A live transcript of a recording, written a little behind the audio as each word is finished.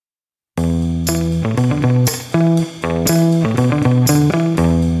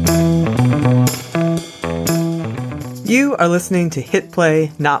You are listening to Hit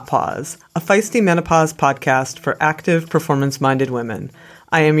Play, Not Pause, a feisty menopause podcast for active, performance-minded women.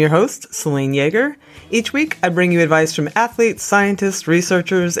 I am your host, Selene Yeager. Each week, I bring you advice from athletes, scientists,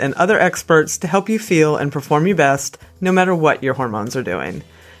 researchers, and other experts to help you feel and perform your best, no matter what your hormones are doing.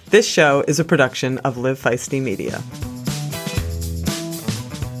 This show is a production of Live Feisty Media.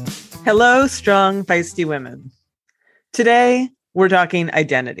 Hello, strong, feisty women. Today, we're talking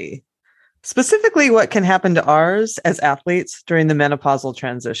identity. Specifically, what can happen to ours as athletes during the menopausal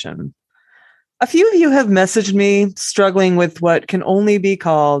transition. A few of you have messaged me struggling with what can only be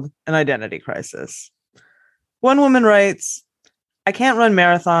called an identity crisis. One woman writes, "I can't run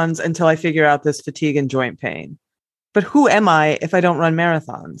marathons until I figure out this fatigue and joint pain. But who am I if I don't run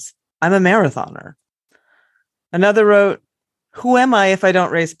marathons? I'm a marathoner." Another wrote, "Who am I if I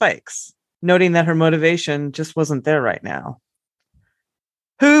don't race bikes?" Noting that her motivation just wasn't there right now.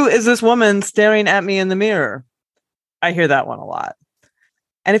 "Who is this woman staring at me in the mirror?" I hear that one a lot.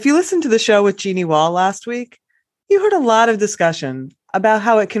 And if you listened to the show with Jeannie Wall last week, you heard a lot of discussion about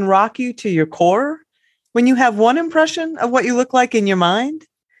how it can rock you to your core when you have one impression of what you look like in your mind,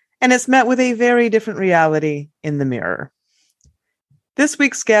 and it's met with a very different reality in the mirror. This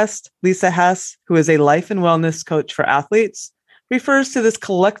week's guest, Lisa Hess, who is a life and wellness coach for athletes, refers to this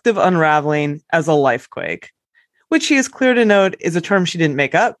collective unraveling as a lifequake, which she is clear to note is a term she didn't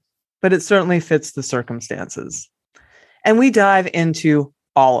make up, but it certainly fits the circumstances. And we dive into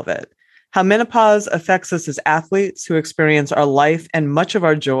all of it. How menopause affects us as athletes who experience our life and much of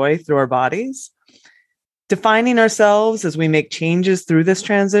our joy through our bodies, defining ourselves as we make changes through this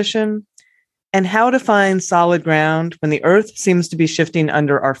transition, and how to find solid ground when the earth seems to be shifting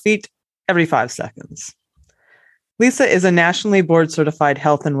under our feet every 5 seconds. Lisa is a nationally board certified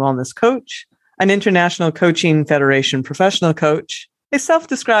health and wellness coach, an International Coaching Federation professional coach, a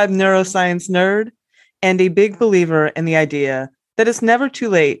self-described neuroscience nerd, and a big believer in the idea that it's never too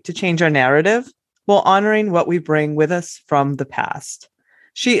late to change our narrative while honoring what we bring with us from the past.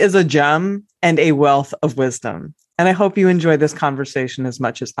 She is a gem and a wealth of wisdom, and I hope you enjoy this conversation as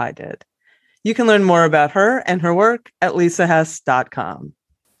much as I did. You can learn more about her and her work at lisahess.com.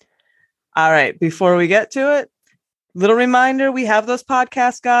 All right, before we get to it, little reminder, we have those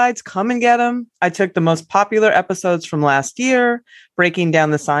podcast guides. Come and get them. I took the most popular episodes from last year, Breaking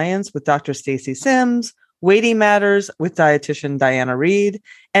Down the Science with Dr. Stacy Sims, Weighty Matters with dietitian Diana Reed,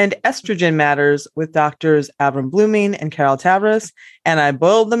 and Estrogen Matters with Doctors Avram Blooming and Carol Tavris, and I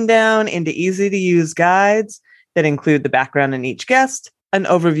boiled them down into easy-to-use guides that include the background in each guest, an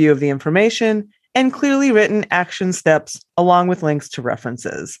overview of the information, and clearly written action steps along with links to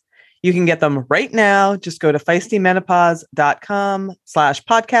references. You can get them right now. Just go to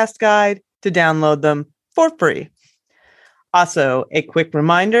feistymenopause.com/podcast guide to download them for free. Also, a quick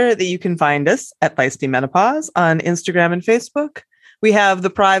reminder that you can find us at Feisty Menopause on Instagram and Facebook. We have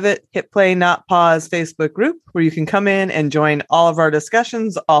the private Hit Play Not Pause Facebook group where you can come in and join all of our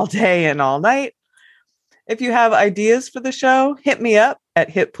discussions all day and all night. If you have ideas for the show, hit me up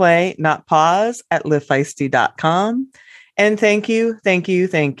at hitplaynotpause@livefeisty.com. And thank you,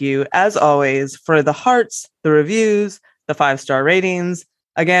 as always, for the hearts, the reviews, the 5-star ratings.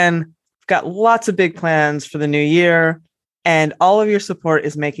 Again, we've got lots of big plans for the new year, and all of your support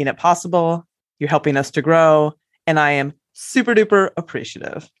is making it possible. You're helping us to grow, and I am super duper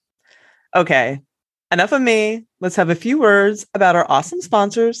appreciative. Okay, enough of me. Let's have a few words about our awesome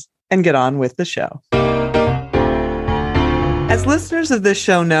sponsors and get on with the show. As listeners of this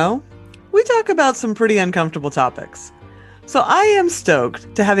show know, we talk about some pretty uncomfortable topics. So I am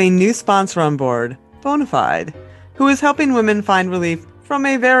stoked to have a new sponsor on board, Bonafide, who is helping women find relief from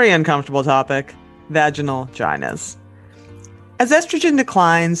a very uncomfortable topic, vaginal dryness. As estrogen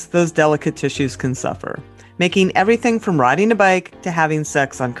declines, those delicate tissues can suffer, making everything from riding a bike to having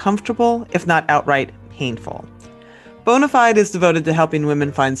sex uncomfortable, if not outright painful. Bonafide is devoted to helping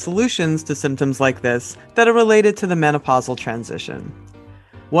women find solutions to symptoms like this that are related to the menopausal transition.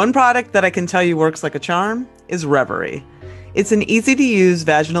 One product that I can tell you works like a charm is Reverie. It's an easy-to-use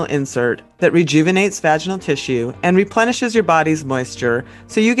vaginal insert that rejuvenates vaginal tissue and replenishes your body's moisture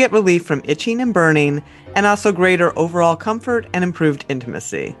so you get relief from itching and burning and also greater overall comfort and improved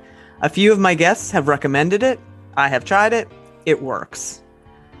intimacy. A few of my guests have recommended it. I have tried it. It works.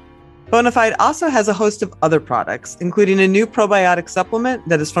 Bonafide also has a host of other products, including a new probiotic supplement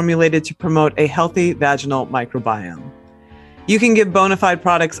that is formulated to promote a healthy vaginal microbiome. You can give Bonafide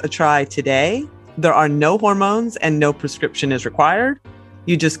products a try today. There are no hormones and no prescription is required.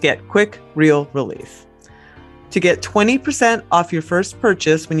 You just get quick, real relief. To get 20% off your first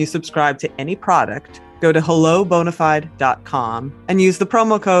purchase when you subscribe to any product, go to hellobonafide.com and use the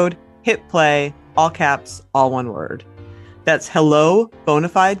promo code HITPLAY, all caps, all one word. That's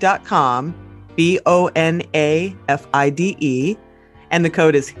hellobonafide.com, BONAFIDE. And the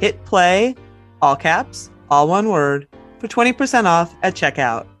code is HITPLAY, all caps, all one word, for 20% off at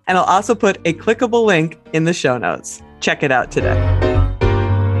checkout. And I'll also put a clickable link in the show notes. Check it out today.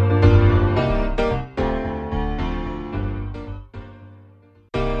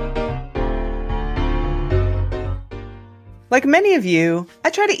 Like many of you, I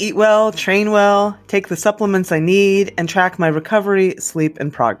try to eat well, train well, take the supplements I need, and track my recovery, sleep,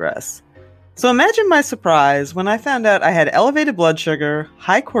 and progress. So imagine my surprise when I found out I had elevated blood sugar,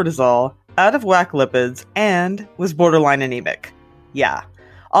 high cortisol, out of whack lipids, and was borderline anemic. Yeah,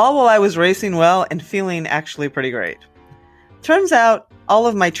 all while I was racing well and feeling actually pretty great. Turns out, all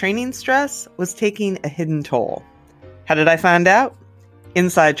of my training stress was taking a hidden toll. How did I find out?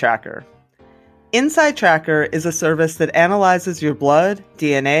 Inside Tracker. Inside Tracker is a service that analyzes your blood,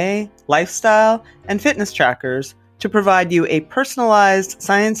 DNA, lifestyle, and fitness trackers to provide you a personalized,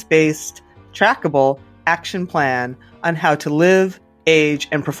 science-based, trackable action plan on how to live, age,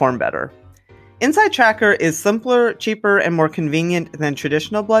 and perform better. Inside Tracker is simpler, cheaper, and more convenient than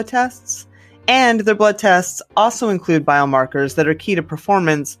traditional blood tests, and their blood tests also include biomarkers that are key to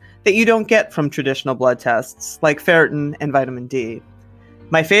performance that you don't get from traditional blood tests, like ferritin and vitamin D.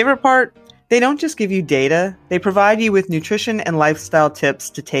 My favorite part? They don't just give you data, they provide you with nutrition and lifestyle tips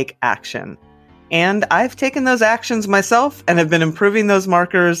to take action. And I've taken those actions myself and have been improving those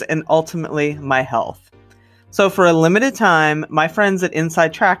markers and ultimately my health. So for a limited time, my friends at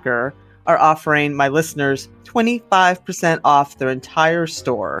Inside Tracker are offering my listeners 25% off their entire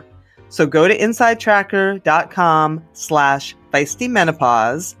store. So go to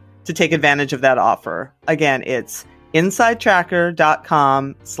insidetracker.com/feistymenopause to take advantage of that offer. Again, it's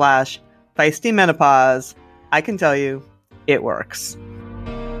insidetracker.com/feistymenopause. I can tell you, it works.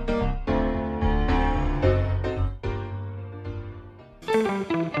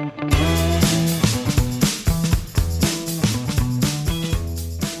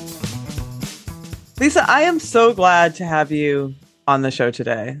 Lisa, I am so glad to have you on the show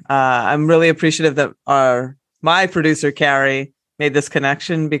today. I'm really appreciative that my producer, Carrie, made this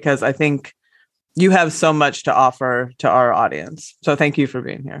connection because I think you have so much to offer to our audience. So thank you for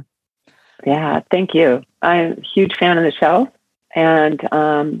being here. Yeah, thank you. I'm a huge fan of the show and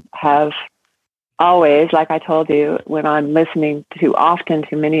have always, like I told you, when I'm listening too often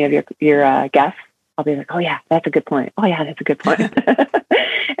to many of your guests, I'll be like, oh yeah, that's a good point. Oh yeah, that's a good point.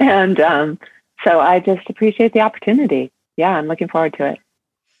 And so I just appreciate the opportunity. Yeah, I'm looking forward to it.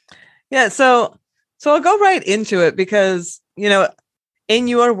 Yeah, so I'll go right into it because, in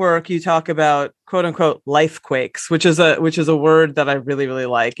your work, you talk about quote unquote life quakes, which is a word that I really, really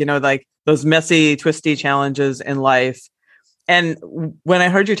like, like those messy, twisty challenges in life. And when I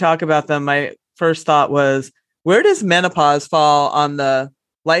heard you talk about them, my first thought was, where does menopause fall on the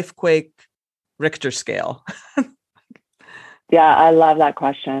life quake Richter scale? Yeah, I love that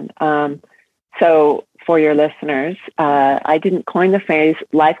question. So for your listeners, I didn't coin the phrase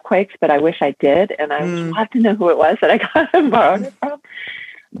life quakes, but I wish I did. And I would love to know who it was that I got and borrowed it from.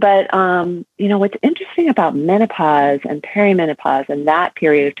 But, what's interesting about menopause and perimenopause and that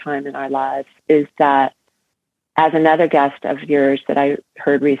period of time in our lives is that, as another guest of yours that I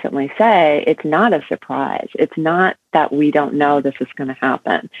heard recently say, it's not a surprise. It's not that we don't know this is going to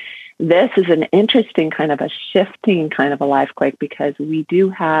happen. This is an interesting kind of a shifting kind of a life quake because we do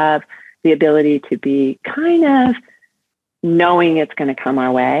have the ability to be kind of knowing it's going to come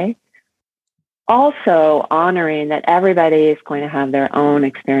our way. Also honoring that everybody is going to have their own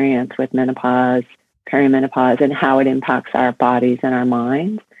experience with menopause, perimenopause, and how it impacts our bodies and our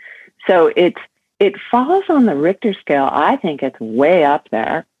minds. So it falls on the Richter scale. I think it's way up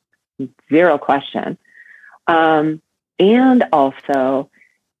there, zero question. And also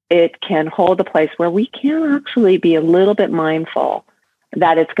it can hold a place where we can actually be a little bit mindful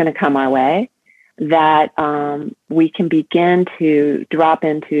that it's going to come our way, that we can begin to drop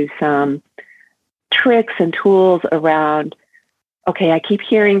into some tricks and tools around, okay, I keep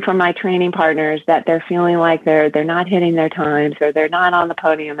hearing from my training partners that they're feeling like they're not hitting their times, or they're not on the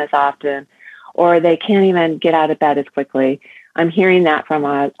podium as often, or they can't even get out of bed as quickly. I'm hearing that from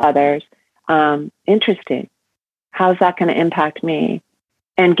others. Interesting. How's that going to impact me?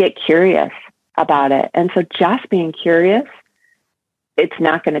 And get curious about it. And so just being curious, it's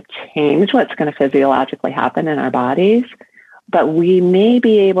not going to change what's going to physiologically happen in our bodies, but we may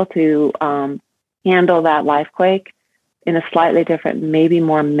be able to handle that life quake in a slightly different, maybe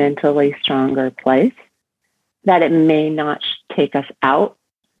more mentally stronger place, that it may not take us out,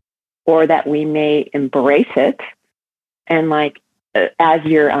 or that we may embrace it. And as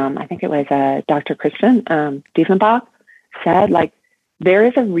your, I think it was Dr. Kristen Diefenbach said, like, there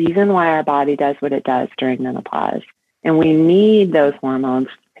is a reason why our body does what it does during menopause. And we need those hormones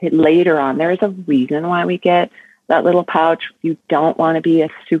later on. There is a reason why we get that little pouch. You don't want to be a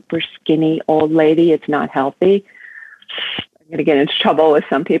super skinny old lady. It's not healthy. I'm going to get into trouble with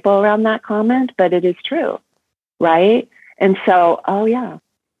some people around that comment, but it is true, right? And so, oh yeah,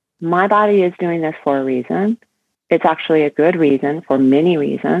 my body is doing this for a reason. It's actually a good reason for many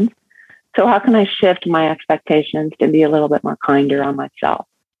reasons. So how can I shift my expectations to be a little bit more kinder on myself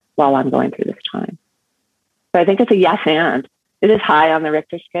while I'm going through this time? So I think it's a yes and. It is high on the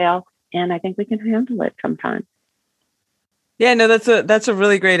Richter scale, and I think we can handle it sometimes. Yeah, no, that's a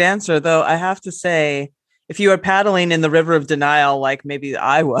really great answer, though. I have to say, if you are paddling in the river of denial, like maybe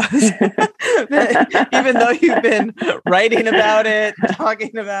I was, even though you've been writing about it,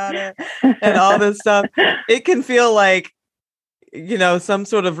 talking about it, and all this stuff, it can feel like, you know, some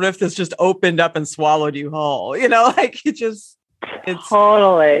sort of rift has just opened up and swallowed you whole. You know, like it's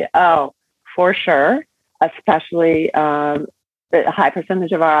totally. Oh, for sure. Especially a high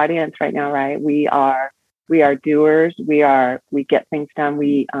percentage of our audience right now, right? We are doers. We get things done.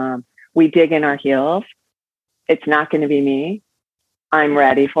 We dig in our heels. It's not going to be me. I'm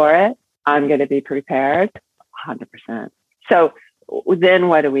ready for it. I'm going to be prepared 100%. So then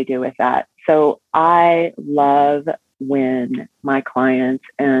what do we do with that? So I love when my clients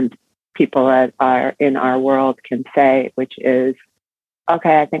and people that are in our world can say, which is,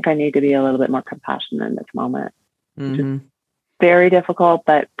 okay, I think I need to be a little bit more compassionate in this moment. Mm-hmm. Very difficult,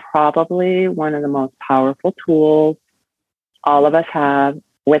 but probably one of the most powerful tools all of us have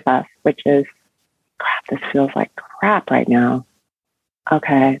with us, which is, crap, this feels like crap right now.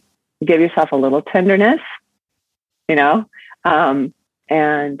 Okay. Give yourself a little tenderness, you know?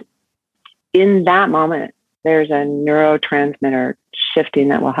 And in that moment, there's a neurotransmitter shifting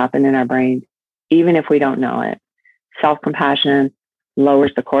that will happen in our brain, even if we don't know it. Self-compassion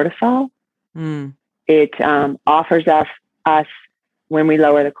lowers the cortisol. It offers us, when we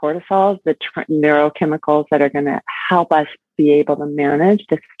lower the cortisol, the neurochemicals that are going to help us be able to manage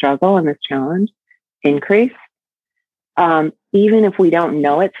this struggle and this challenge increase. Even if we don't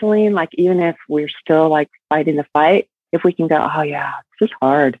know it, Celine, like even if we're still like fighting the fight, if we can go, oh yeah, this is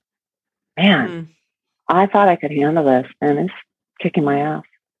hard, man. I thought I could handle this, and it's kicking my ass.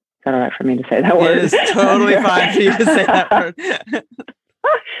 Is that all right for me to say that word? It is totally fine for you to say that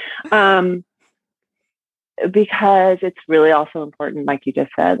word. Because it's really also important, like you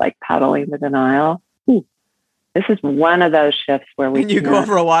just said, like paddling the denial. This is one of those shifts where you go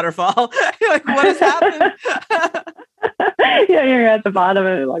over a waterfall. You're like, what has happened? Yeah, you're at the bottom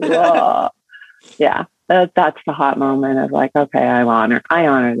and like, whoa. Yeah, that's the hot moment of like, okay, I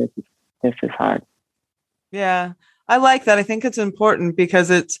honor this. This is hard. Yeah, I like that. I think it's important because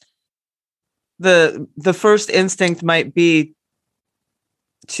it's the first instinct might be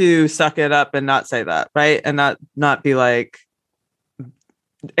to suck it up and not say that, right? And not be like,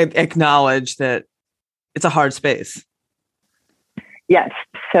 acknowledge that it's a hard space. Yes.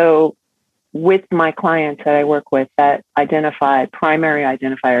 So with my clients that I work with that primary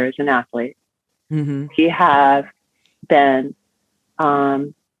identifier as an athlete, he have been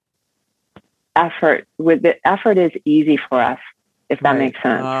effort is easy for us, if that makes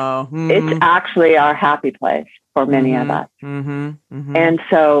sense. It's actually our happy place for many of us. And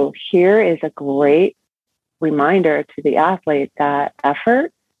so here is a great reminder to the athlete that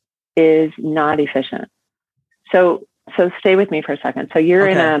effort is not efficient. So stay with me for a second. So you're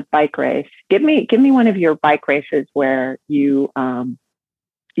in a bike race. Give me one of your bike races where you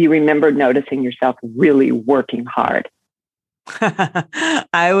remembered noticing yourself really working hard.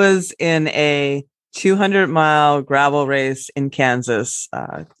 I was in a 200-mile gravel race in Kansas.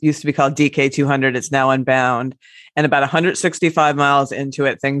 Used to be called DK 200. It's now Unbound. And about 165 miles into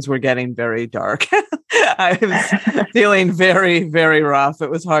it, things were getting very dark. I was feeling very, very rough. It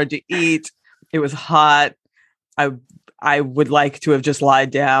was hard to eat. It was hot. I would like to have just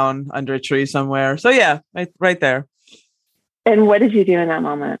lied down under a tree somewhere. So yeah, right there. And what did you do in that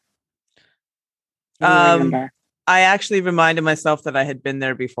moment? I actually reminded myself that I had been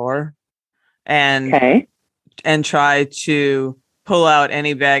there before, and try to pull out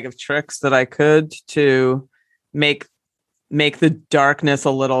any bag of tricks that I could to make the darkness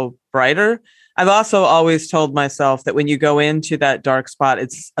a little brighter. I've also always told myself that when you go into that dark spot,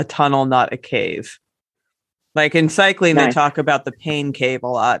 it's a tunnel, not a cave. Like in cycling, they talk about the pain cave a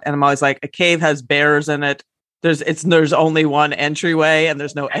lot. And I'm always like, a cave has bears in it. There's only one entryway and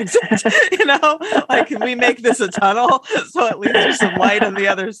there's no exit, you know, like, can we make this a tunnel? So at least there's some light on the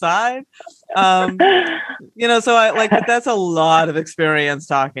other side. You know, so but that's a lot of experience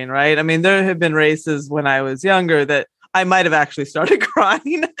talking, right? I mean, there have been races when I was younger that I might have actually started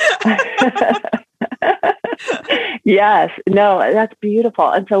crying. Yes. No, that's beautiful.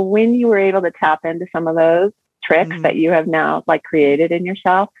 And so when you were able to tap into some of those tricks that you have now like created in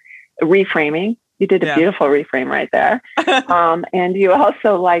yourself, reframing, you did a beautiful reframe right there. And you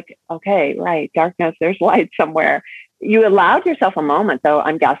also like, okay, right, darkness, there's light somewhere. You allowed yourself a moment, though,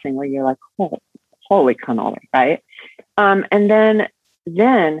 I'm guessing, where you're like, oh, holy cannoli, right? And then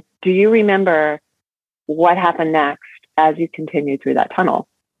do you remember what happened next as you continued through that tunnel?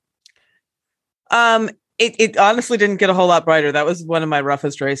 It honestly didn't get a whole lot brighter. That was one of my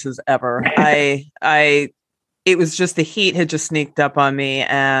roughest races ever. It was just the heat had just sneaked up on me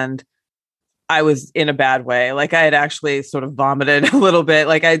and I was in a bad way. Like I had actually sort of vomited a little bit.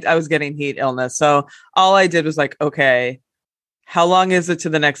 Like I was getting heat illness. So all I did was like, okay, how long is it to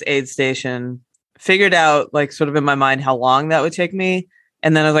the next aid station? Figured out like sort of in my mind how long that would take me.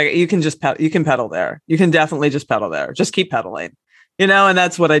 And then I was like, you can pedal there. You can definitely just pedal there. Just keep pedaling, and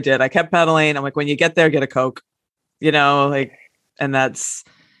that's what I did. I kept pedaling. I'm like, when you get there, get a Coke, and that's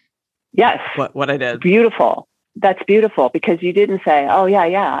what I did. Beautiful. That's beautiful because you didn't say, oh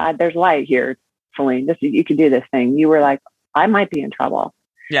yeah, there's light here, Celine. You can do this thing. You were like, I might be in trouble.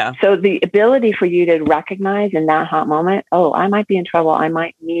 Yeah. So the ability for you to recognize in that hot moment, oh, I might be in trouble. I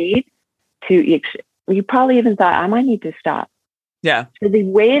might need to, you probably even thought I might need to stop. Yeah. So the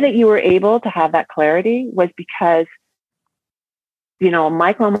way that you were able to have that clarity was because,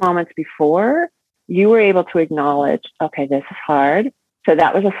 micro moments before you were able to acknowledge, okay, this is hard. So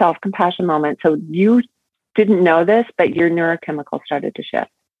that was a self-compassion moment. So you didn't know this, but your neurochemicals started to shift.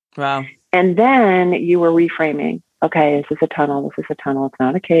 Wow. And then you were reframing. Okay, this is a tunnel. This is a tunnel. It's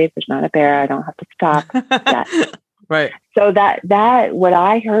not a cave. There's not a bear. I don't have to stop yet. Right. So that what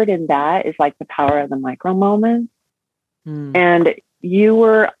I heard in that is like the power of the micro moment. And you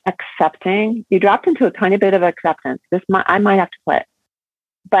were accepting. You dropped into a tiny bit of acceptance. I might have to quit,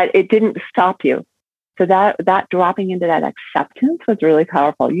 but it didn't stop you. So that dropping into that acceptance was really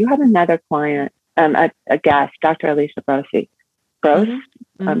powerful. You have another client, a guest, Dr. Alicia Grossi. Gross?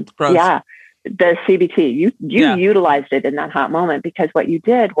 Gross. Yeah. The CBT. You utilized it in that hot moment because what you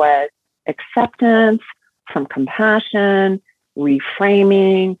did was acceptance, some compassion,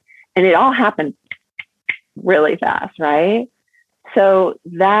 reframing, and it all happened really fast, right? So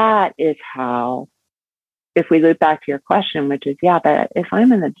that is how, if we loop back to your question, which is, but if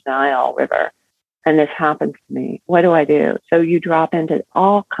I'm in the denial river and this happens to me, what do I do? So you drop into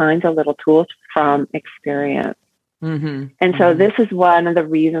all kinds of little tools from experience. And so this is one of the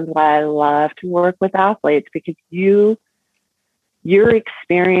reasons why I love to work with athletes, because your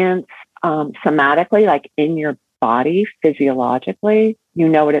experience somatically, like in your body, physiologically, you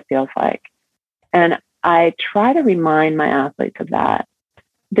know what it feels like. And I try to remind my athletes of that.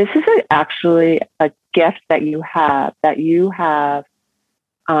 This is actually a gift that you have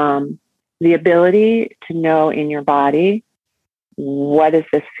the ability to know in your body, what does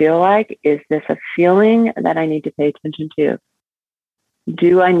this feel like? Is this a feeling that I need to pay attention to?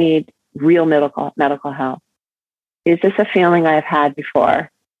 Do I need real medical help? Is this a feeling I've had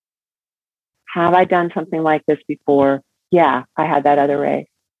before? Have I done something like this before? Yeah, I had that other race.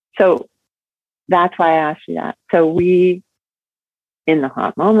 So that's why I asked you that. So in the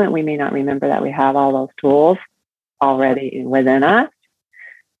hot moment, we may not remember that we have all those tools already within us.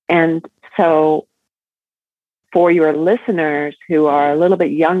 And so for your listeners who are a little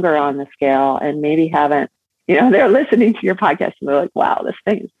bit younger on the scale and maybe haven't, they're listening to your podcast and they're like, wow, this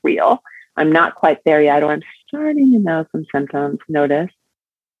thing is real. I'm not quite there yet, or I'm starting to know some symptoms, notice.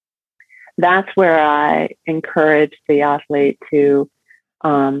 That's where I encourage the athlete to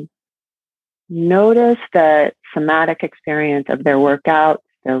notice the somatic experience of their workouts,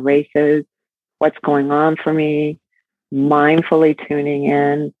 their races, what's going on for me, mindfully tuning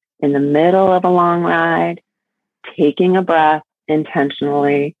in the middle of a long ride, taking a breath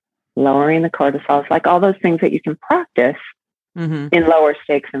intentionally, lowering the cortisol, like all those things that you can practice in lower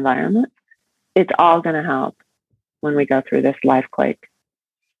stakes environments. It's all going to help when we go through this life quake.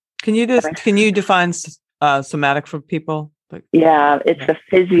 Can you define somatic for people? It's the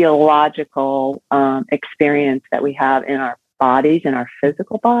physiological experience that we have in our bodies, in our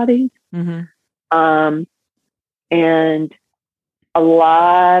physical bodies. And a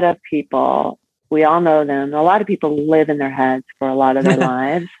lot of people, we all know them. A lot of people live in their heads for a lot of their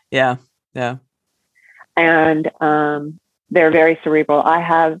lives. Yeah. And they're very cerebral. I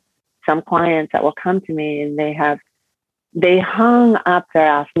have some clients that will come to me and they hung up their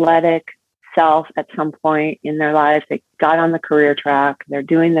athletic self at some point in their lives. They got on the career track. They're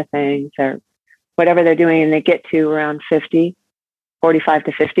doing the things, whatever they're doing, and they get to around 50, 45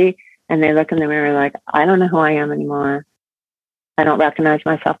 to 50, and they look in the mirror like, I don't know who I am anymore. I don't recognize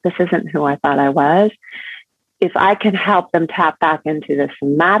myself. This isn't who I thought I was. If I can help them tap back into the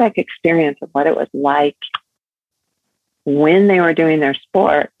somatic experience of what it was like when they were doing their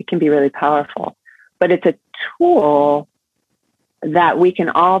sport, it can be really powerful. But it's a tool that we can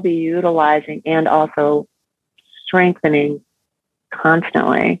all be utilizing and also strengthening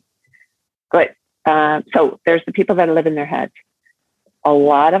constantly. But so there's the people that live in their heads. A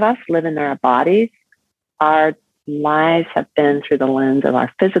lot of us live in their bodies. Our lives have been through the lens of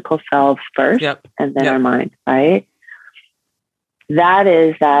our physical selves first, and then our mind, right? That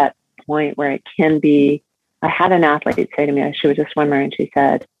is that point where it can be. I had an athlete say to me, she was a swimmer, and she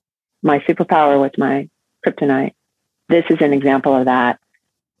said, my superpower was my kryptonite. This is an example of that,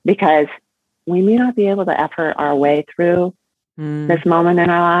 because we may not be able to effort our way through this moment in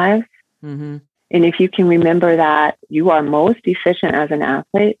our lives. Mm-hmm. And if you can remember that you are most efficient as an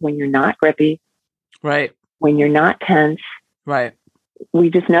athlete when you're not grippy, right? When you're not tense, right? We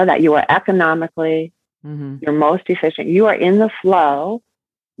just know that you are economically, you're most efficient. You are in the flow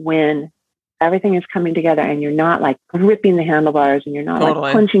when everything is coming together and you're not like gripping the handlebars and you're not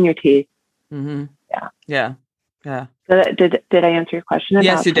like punching your teeth. Mm-hmm. Yeah. So did I answer your question?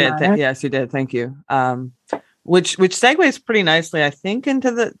 Yes, you did. Yes, you did. Thank you. Which segues pretty nicely, I think,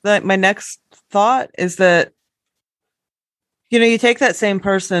 into my next thought is that, you take that same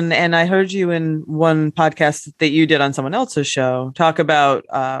person, and I heard you in one podcast that you did on someone else's show talk about,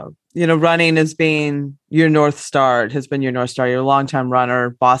 running as being your North Star. It has been your North Star. You're a longtime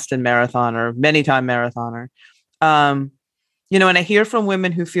runner, Boston marathoner, many-time marathoner. And I hear from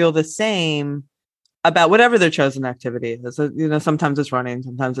women who feel the same about whatever their chosen activity is. Sometimes it's running,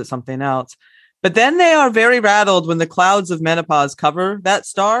 sometimes it's something else. But then they are very rattled when the clouds of menopause cover that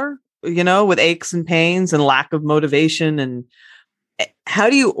star, with aches and pains and lack of motivation. And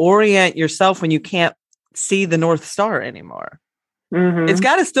how do you orient yourself when you can't see the North Star anymore? Mm-hmm. It's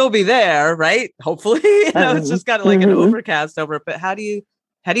got to still be there, right? Hopefully, it's just got like an overcast over it. But how do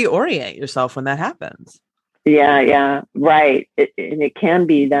you orient yourself when that happens? Yeah, right. And it can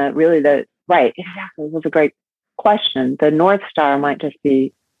be right. Exactly. It was a great question. The North Star might just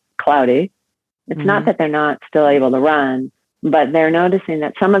be cloudy. It's not that they're not still able to run, but they're noticing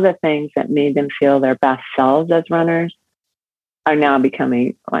that some of the things that made them feel their best selves as runners are now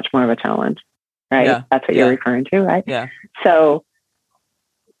becoming much more of a challenge, right? Yeah. That's what you're referring to, right? Yeah. So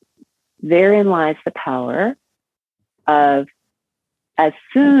therein lies the power of, as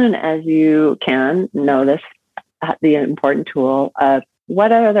soon as you can notice the important tool of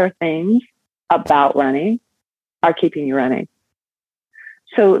what other things about running are keeping you running.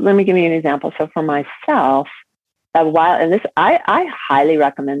 So let me give you an example. So for myself, I highly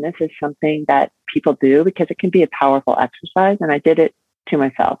recommend this is something that people do because it can be a powerful exercise, and I did it to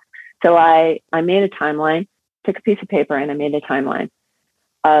myself. So I made a timeline, took a piece of paper, and I made a timeline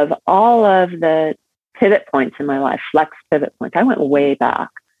of all of the pivot points in my life, flex pivot points. I went way back.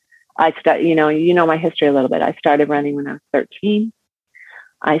 You know my history a little bit. I started running when I was 13.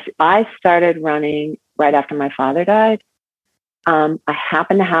 I started running right after my father died. I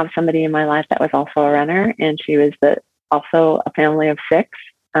happened to have somebody in my life that was also a runner, and she was also a family of 6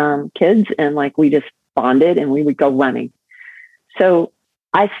 kids, and we just bonded and we would go running. So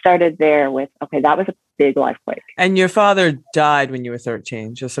I started there with, that was a big life quake. And your father died when you were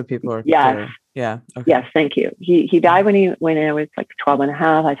 13, just so people are clear. Yeah. Okay. Yes, thank you. He died when I was 12 and a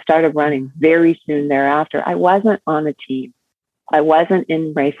half. I started running very soon thereafter. I wasn't on a team. I wasn't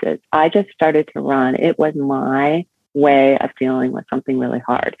in races. I just started to run. It was my way of dealing with something really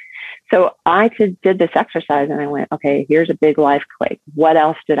hard. So I did this exercise and I went, here's a big life quake. What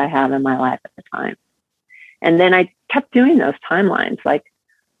else did I have in my life at the time? And then I kept doing those timelines.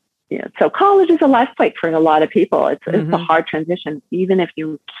 So college is a life quake for a lot of people. It's a hard transition. Even if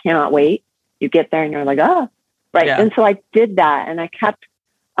you cannot wait, you get there and you're like, right. Yeah. And so I did that, and I kept,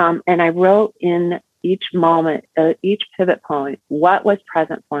 and I wrote in each moment, each pivot point, what was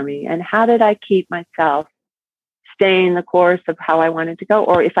present for me and how did I keep myself staying the course of how I wanted to go?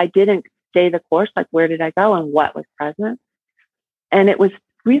 Or if I didn't stay the course, where did I go and what was present? And it was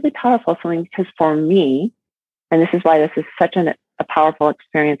really powerful feeling because for me, and this is why this is such a powerful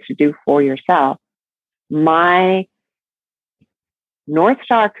experience to do for yourself, my North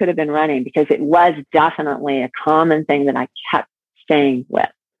Star could have been running because it was definitely a common thing that I kept staying with.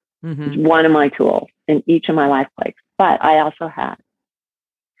 It's one of my tools in each of my life quakes. But I also had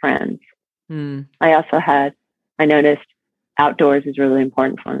friends. I noticed outdoors is really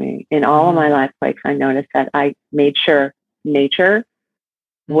important for me. In all of my life quakes, I noticed that I made sure nature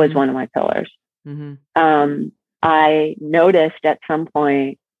was one of my pillars. I noticed at some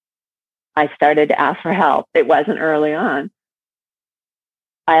point I started to ask for help. It wasn't early on,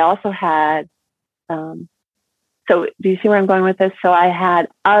 I also had, so do you see where I'm going with this? So I had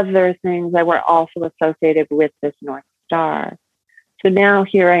other things that were also associated with this North Star. So now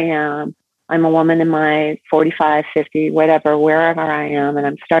here I am. I'm a woman in my 45, 50, whatever, wherever I am. And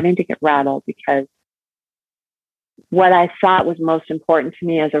I'm starting to get rattled because what I thought was most important to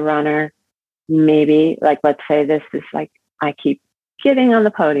me as a runner, maybe like, let's say this is like, I keep getting on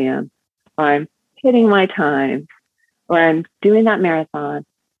the podium, or I'm hitting my time, or I'm doing that marathon.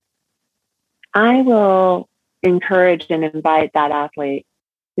 I will encourage and invite that athlete.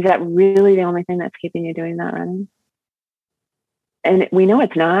 Is that really the only thing that's keeping you doing that running? And we know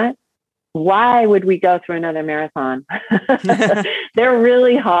it's not. Why would we go through another marathon? They're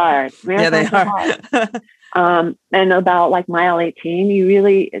really hard. Marathons they are hard. And about like mile 18, you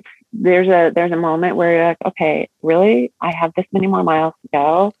really, there's a moment where you're like, okay, really? I have this many more miles to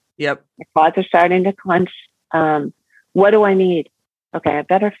go. Yep. My quads are starting to clench. What do I need? Okay, I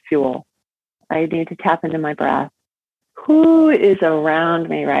better fuel. I need to tap into my breath. Who is around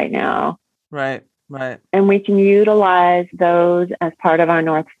me right now? Right. And we can utilize those as part of our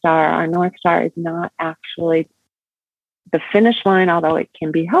North Star. Our North Star is not actually the finish line, although it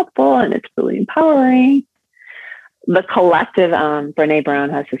can be helpful and it's really empowering. The collective, Brene Brown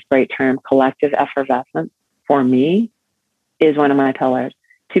has this great term, collective effervescence, for me, is one of my pillars.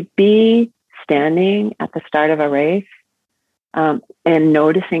 To be standing at the start of a race and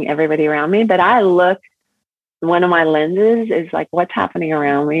noticing everybody around me, but I look, one of my lenses is like, what's happening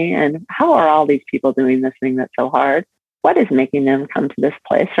around me and how are all these people doing this thing that's so hard? What is making them come to this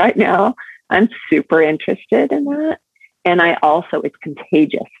place right now? I'm super interested in that. And I also, it's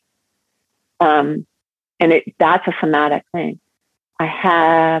contagious. And that's a somatic thing. I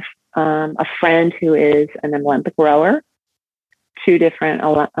have a friend who is an Olympic rower, 2 different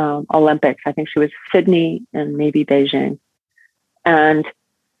Olympics. I think she was Sydney and maybe Beijing. And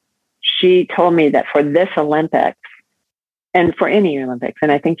she told me that for this Olympics and for any Olympics,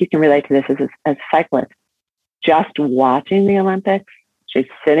 and I think you can relate to this as a cyclist, just watching the Olympics, she's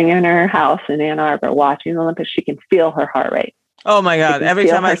sitting in her house in Ann Arbor watching the Olympics, she can feel her heart rate. Oh my God. Every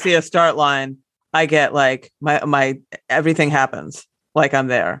time I see a start line, I get like my everything happens like I'm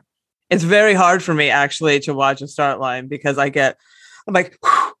there. It's very hard for me actually to watch a start line because I'm like,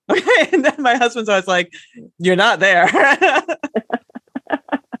 okay. And then my husband's always like, you're not there.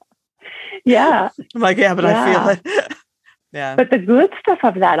 Yeah. I'm like, yeah, but I feel it. Yeah. But the good stuff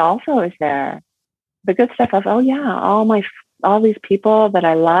of that also is there. The good stuff of, oh yeah, all these people that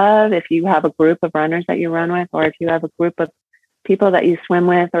I love, if you have a group of runners that you run with, or if you have a group of people that you swim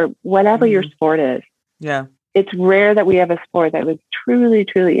with, or whatever your sport is. Yeah. It's rare that we have a sport that was truly,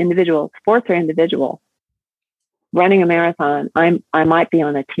 truly individual. Sports are individual. Running a marathon, I might be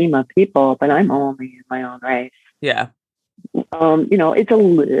on a team of people, but I'm only in my own race. Yeah. It's a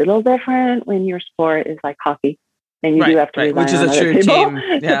little different when your sport is like hockey and you do have to rely which is on a other true people team.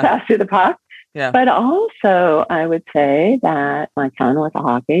 to pass through the puck. Yeah. But also, I would say that my son was a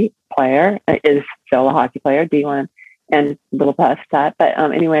hockey player, is still a hockey player, D1, and a little past that. But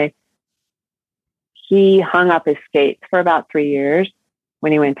anyway, he hung up his skates for about 3 years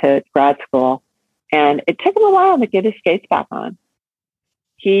when he went to grad school. And it took him a while to get his skates back on.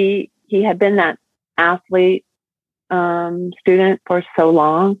 He had been that athlete student for so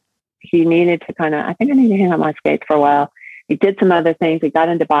long. He needed to I think I need to hang up my skates for a while. He did some other things. He got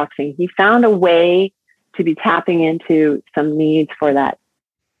into boxing. He found a way to be tapping into some needs for that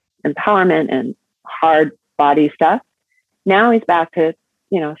empowerment and hard body stuff. Now he's back to,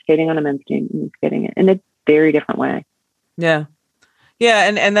 skating on a men's team and skating it in a very different way. Yeah. Yeah.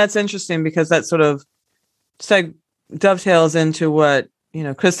 And that's interesting because that sort of dovetails into what,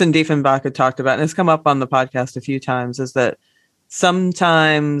 Kristen Diefenbach had talked about, and it's come up on the podcast a few times, is that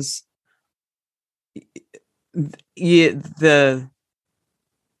sometimes if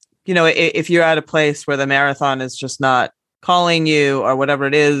you're at a place where the marathon is just not calling you, or whatever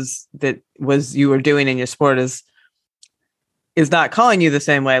it is that you were doing in your sport is not calling you the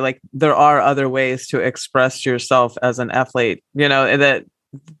same way, like there are other ways to express yourself as an athlete, that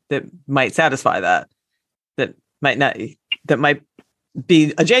might satisfy that might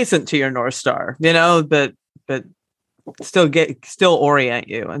be adjacent to your North Star, but still orient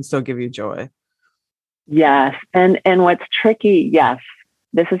you and still give you joy. Yes. And what's tricky, yes,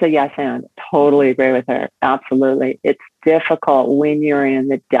 this is a yes and. Totally agree with her. Absolutely. It's difficult when you're in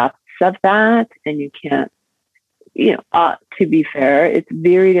the depths of that and you can't, to be fair, it's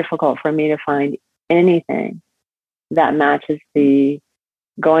very difficult for me to find anything that matches the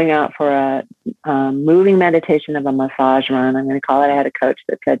going out for a moving meditation of a massage run. I'm going to call it. I had a coach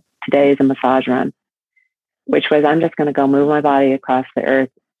that said, today is a massage run, which was, I'm just going to go move my body across the earth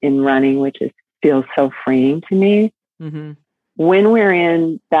in running, which feels so freeing to me. Mm-hmm. When we're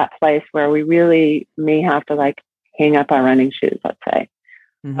in that place where we really may have to like hang up our running shoes, let's say,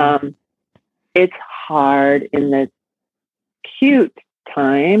 it's hard in the cute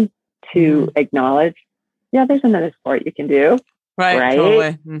time to acknowledge, yeah, there's another sport you can do. Right.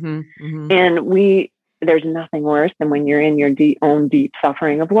 Totally. And there's nothing worse than when you're in your own deep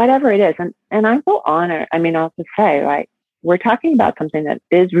suffering of whatever it is. And I will honor, I mean, I'll just say, like, we're talking about something that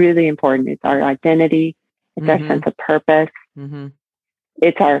is really important. It's our identity. It's our sense of purpose.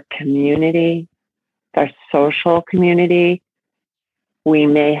 It's our community. It's our social community. We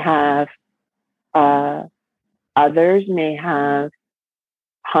may have, others may have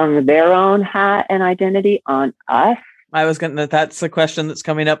hung their own hat and identity on us. I was going to, that's the question that's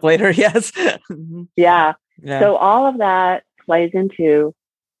coming up later. Yes. Yeah. So all of that plays into,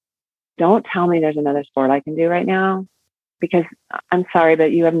 don't tell me there's another sport I can do right now, because I'm sorry,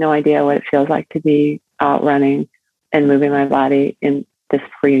 but you have no idea what it feels like to be out running and moving my body in this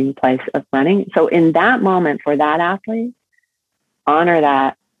freeing place of running. So in that moment for that athlete, honor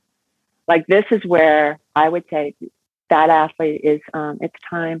that. Like, this is where I would say that athlete is, it's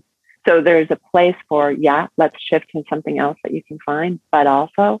time. So there's a place for, let's shift to something else that you can find. But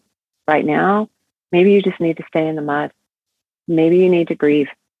also right now, maybe you just need to stay in the mud. Maybe you need to grieve.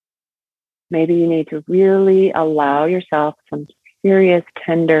 Maybe you need to really allow yourself some serious,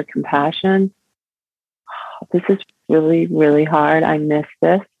 tender compassion. Oh, this is really, really hard. I miss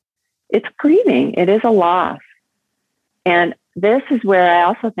this. It's grieving. It is a loss. And this is where I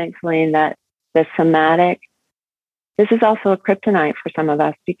also think, Celine, that the somatic, this is also a kryptonite for some of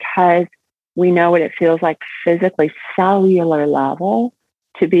us, because we know what it feels like physically, cellular level,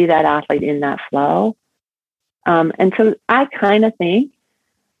 to be that athlete in that flow. And so I kind of think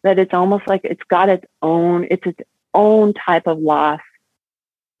that it's almost like it's got its own type of loss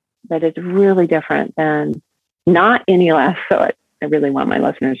that is really different than, not any less. So I really want my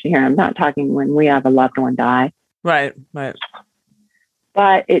listeners to hear, I'm not talking when we have a loved one die. Right.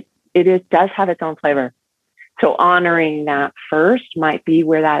 But it does have its own flavor. So honoring that first might be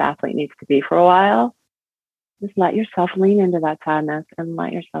where that athlete needs to be for a while. Just let yourself lean into that sadness and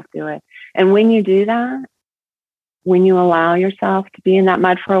let yourself do it. And when you do that, when you allow yourself to be in that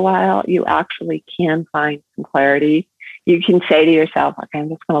mud for a while, you actually can find some clarity. You can say to yourself, okay, I'm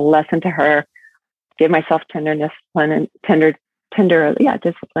just going to listen to her, give myself tenderness and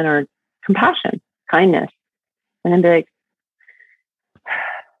discipline or compassion, kindness. And then be like,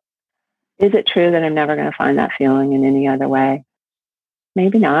 is it true that I'm never going to find that feeling in any other way?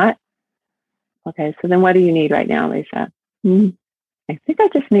 Maybe not. Okay, so then what do you need right now, Lisa? I think I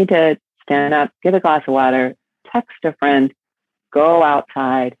just need to stand up, get a glass of water, text a friend, go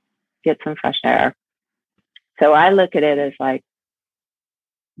outside, get some fresh air. So I look at it as like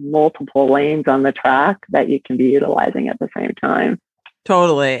multiple lanes on the track that you can be utilizing at the same time.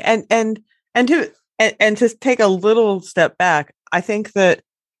 Totally. And to take a little step back, I think that,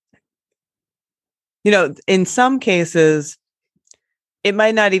 in some cases, it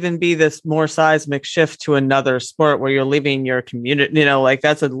might not even be this more seismic shift to another sport where you're leaving your community, like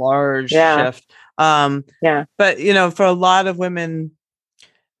that's a large shift. But, for a lot of women,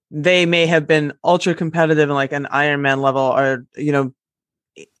 they may have been ultra competitive in like an Ironman level, or,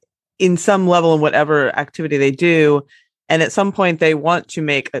 in some level in whatever activity they do. And at some point they want to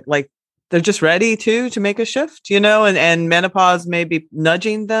make they're just ready to make a shift, and menopause may be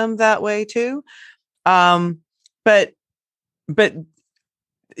nudging them that way too. But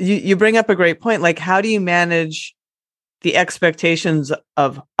you bring up a great point. Like, how do you manage the expectations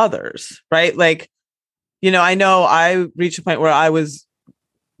of others, right? Like, I know I reached a point where I was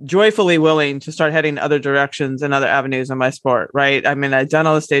joyfully willing to start heading other directions and other avenues in my sport, right? I mean, I'd done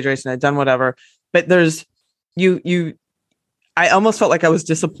all the stage racing, I'd done whatever, but there's I almost felt like I was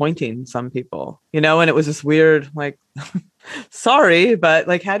disappointing some people, and it was this weird, like, sorry, but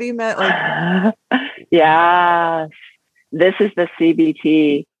like, how do you Yeah, this is the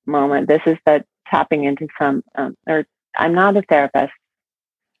CBT moment. This is the tapping into some, I'm not a therapist,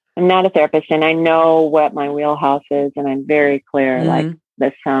 and I know what my wheelhouse is, and I'm very clear, like,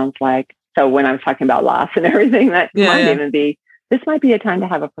 this sounds like, so when I was talking about loss and everything, that even be, this might be a time to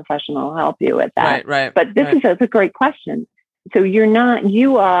have a professional help you with that. Right. But this is a great question. So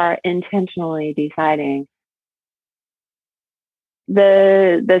you are intentionally deciding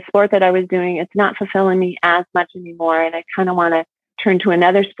the sport that I was doing, it's not fulfilling me as much anymore. And I kind of want to turn to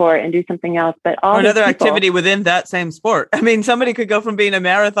another sport and do something else, but or another activity within that same sport. I mean, somebody could go from being a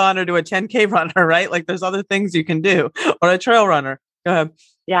marathoner to a 10K runner, right? Like, there's other things you can do, or a trail runner. Go ahead.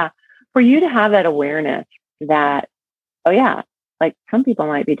 Yeah. For you to have that awareness that, oh yeah, like some people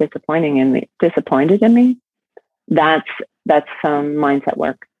might be disappointed in me. That's some mindset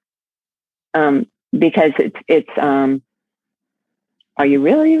work. Because it's are you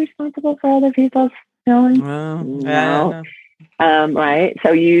really responsible for other people's feelings? Well, no. Right.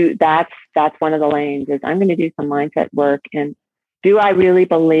 So that's one of the lanes is I'm going to do some mindset work. And do I really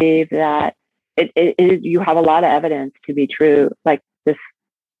believe that you have a lot of evidence to be true? Like this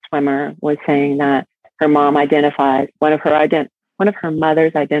swimmer was saying that her mom identifies one of her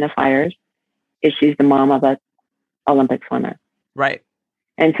mother's identifiers is she's the mom of a Olympic swimmer. Right.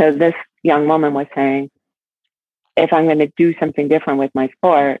 And so this young woman was saying, if I'm going to do something different with my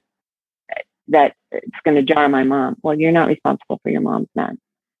sport, that it's going to jar my mom. Well, you're not responsible for your mom's men.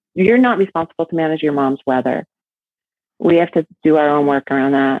 You're not responsible to manage your mom's weather. We have to do our own work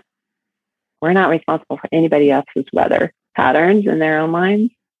around that. We're not responsible for anybody else's weather patterns in their own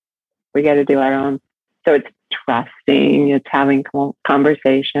minds. We got to do our own. So it's trusting, it's having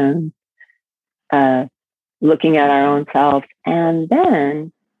conversations, looking at our own selves, and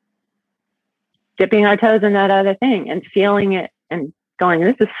then dipping our toes in that other thing and feeling it and going,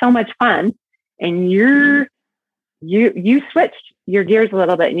 this is so much fun. And you switched your gears a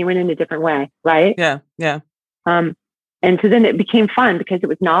little bit and you went in a different way, right? Yeah. Yeah. And so then it became fun because it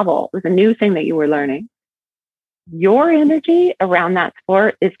was novel. It was a new thing that you were learning. Your energy around that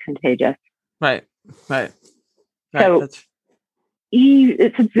sport is contagious. Right. So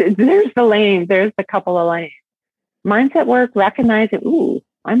there's the lane. There's the couple of lanes. Mindset work, recognizing, ooh,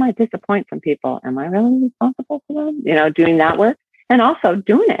 I might disappoint some people. Am I really responsible for them? Doing that work and also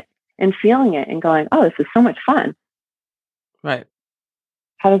doing it and feeling it and going, oh, this is so much fun. Right.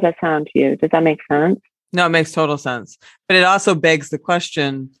 How does that sound to you? Does that make sense? No, it makes total sense. But it also begs the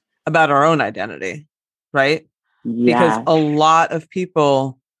question about our own identity, right? Yeah. Because a lot of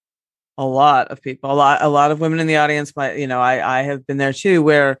women in the audience, I have been there too,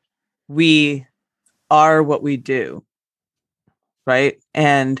 where we are what we do, right?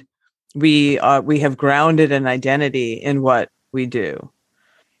 And we have grounded an identity in what we do.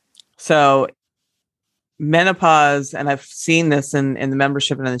 So menopause, and I've seen this in the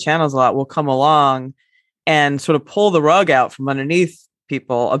membership and in the channels a lot, will come along and sort of pull the rug out from underneath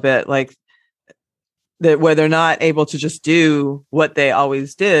people a bit, like that, where they're not able to just do what they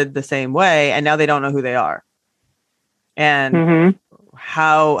always did the same way, and now they don't know who they are. And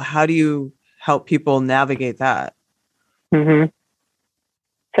how do you help people navigate that? So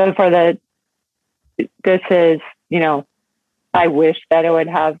this is, I wish that I would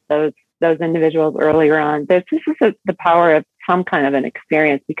have those individuals earlier on. This is the power of some kind of an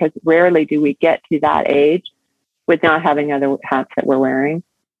experience, because rarely do we get to that age with not having other hats that we're wearing.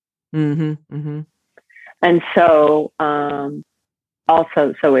 And so,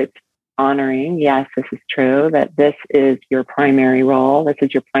 also, so it's honoring, yes, this is true, that this is your primary role. This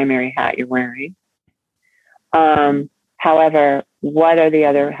is your primary hat you're wearing. However, what are the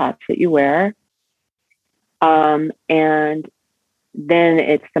other hats that you wear? And then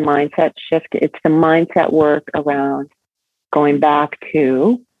it's the mindset shift. It's the mindset work around going back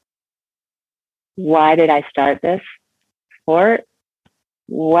to, why did I start this sport?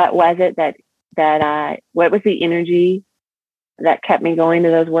 What was it what was the energy that kept me going to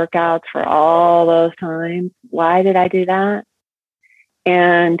those workouts for all those times? Why did I do that?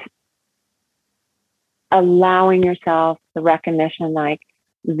 And allowing yourself the recognition, like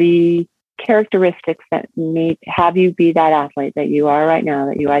the characteristics that have you be that athlete that you are right now,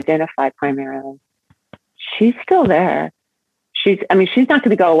 that you identify primarily. She's still there. She's not going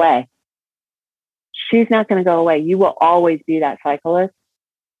to go away. She's not going to go away. You will always be that cyclist,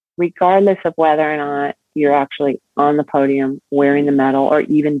 regardless of whether or not you're actually on the podium wearing the medal or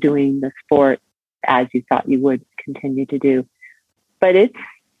even doing the sport as you thought you would continue to do. But it's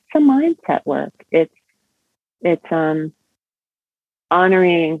some mindset work. It's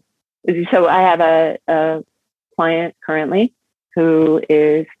honoring. So I have a client currently who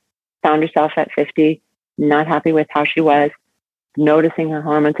found herself at 50, not happy with how she was, noticing her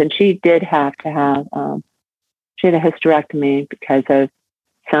hormones. And she did have to have, she had a hysterectomy because of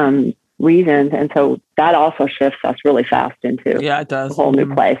some reasons. And so that also shifts us really fast into it does. A whole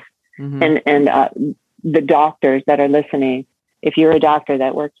new place. And the doctors that are listening, if you're a doctor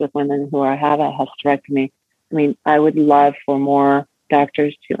that works with women who have a hysterectomy, I would love for more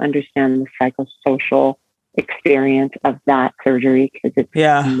doctors to understand the psychosocial experience of that surgery, because it's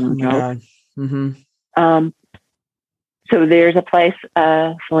so there's a place,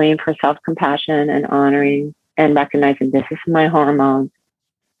 Celine, for self-compassion and honoring and recognizing, this is my hormones.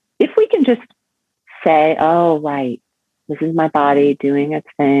 If we can just say, oh, right, this is my body doing its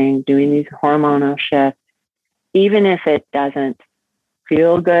thing, doing these hormonal shifts, even if it doesn't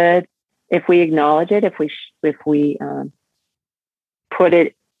feel good, if we acknowledge it, if we put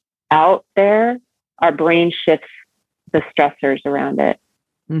it out there, our brain shifts the stressors around it.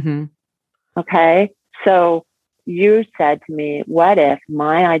 Mm-hmm. Okay. So you said to me, what if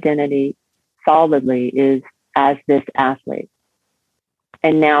my identity solidly is as this athlete?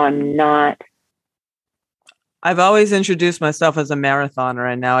 And now I'm not. I've always introduced myself as a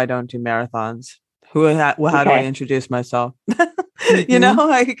marathoner, and now I don't do marathons. How do I introduce myself? You know,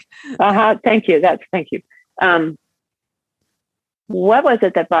 like. Thank you. Thank you. What was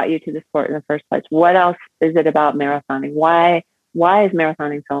it that brought you to the sport in the first place? What else is it about marathoning? Why is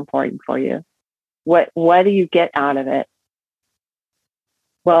marathoning so important for you? What do you get out of it?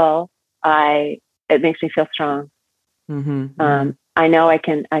 Well, it makes me feel strong. I know I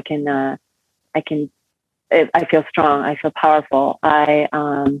feel strong. I feel powerful.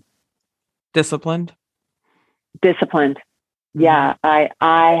 Disciplined. Mm-hmm. Yeah.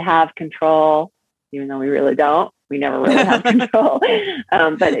 I have control, even though we really don't. We never really have control.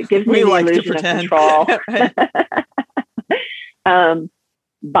 But it gives me the illusion of control.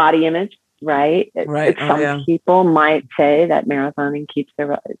 Body image, right? Right. Some people might say that marathoning keeps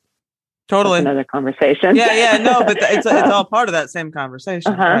their. Totally. That's another conversation. Yeah. No, but it's all part of that same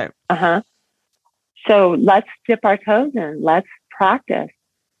conversation. Right. So let's dip our toes in. Let's practice.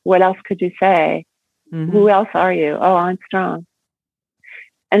 What else could you say? Mm-hmm. Who else are you? Oh, I'm strong.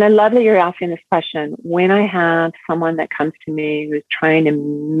 And I love that you're asking this question. When I have someone that comes to me who's trying to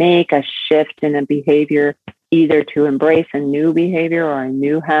make a shift in a behavior, either to embrace a new behavior or a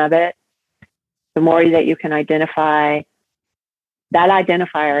new habit, the more that you can identify, that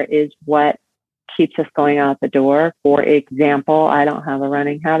identifier is what keeps us going out the door. For example, I don't have a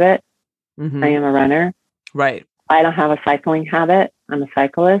running habit. Mm-hmm. I am a runner. Right. I don't have a cycling habit. I'm a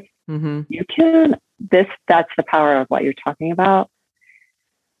cyclist. Mm-hmm. That's the power of what you're talking about.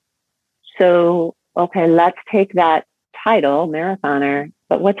 So, okay, let's take that title, marathoner,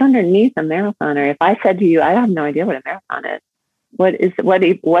 but what's underneath a marathoner? If I said to you, I have no idea what a marathon is. What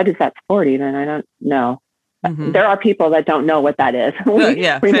is that sport even? I don't know. Mm-hmm. There are people that don't know what that is.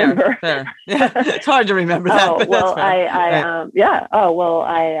 Remember. Fair. Yeah, it's hard to remember that. But well, I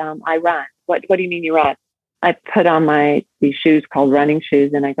run. What do you mean you run? I put on these shoes called running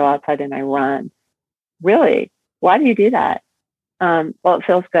shoes, and I go outside and I run. Really? Why do you do that? Well, it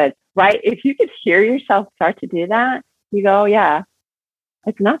feels good, right? If you could hear yourself start to do that, you go, yeah.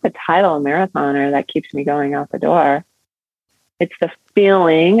 It's not the title of marathoner that keeps me going out the door. It's the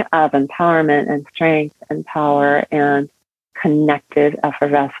feeling of empowerment and strength and power and connected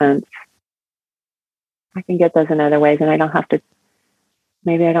effervescence. I can get those in other ways, and I don't have to.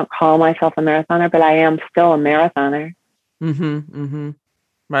 Maybe I don't call myself a marathoner, but I am still a marathoner. Mm-hmm. Mm-hmm.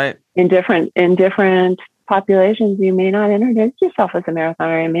 Right. In different populations, you may not introduce yourself as a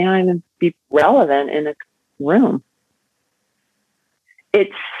marathoner. It may not even be relevant in a room.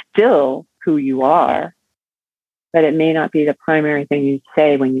 It's still who you are, but it may not be the primary thing you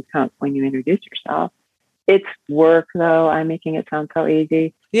say when you introduce yourself. It's work, though. I'm making it sound so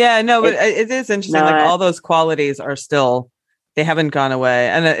easy. Yeah, no, but it is interesting. Like all those qualities are still, they haven't gone away.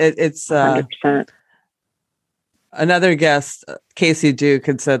 And it's 100%. Another guest, Casey Duke,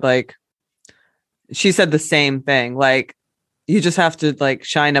 had said, like, she said the same thing. Like, you just have to like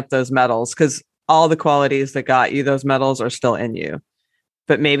shine up those medals, because all the qualities that got you those medals are still in you.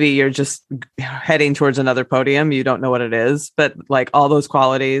 But maybe you're just heading towards another podium. You don't know what it is, but like all those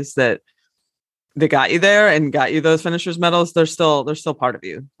qualities that got you there and got you those finishers medals, they're still part of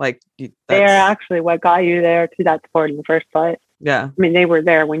you. Like they're actually what got you there to that sport in the first place. Yeah. I mean, they were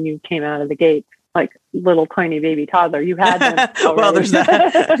there when you came out of the gate, like little tiny baby toddler. You had them. Well, there's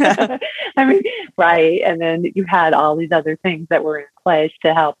that. I mean, right. And then you had all these other things that were in place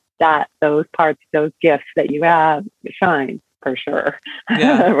to help those parts, those gifts that you have shine. For sure.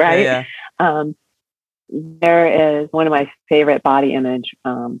 Yeah, right. Yeah. There is one of my favorite body image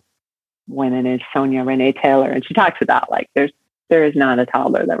women is Sonia Renee Taylor. And she talks about like, there is not a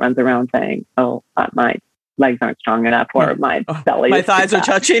toddler that runs around saying, oh, my legs aren't strong enough or my belly. My thighs are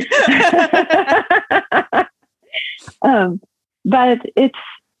touching. But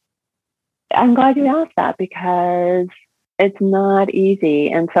I'm glad you asked that, because it's not easy.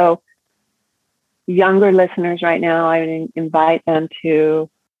 And so younger listeners right now, I would invite them to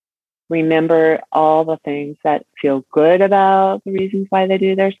remember all the things that feel good about the reasons why they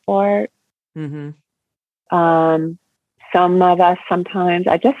do their sport. Mm-hmm. Some of us sometimes,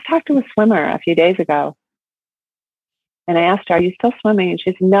 I just talked to a swimmer a few days ago, and I asked her, are you still swimming? And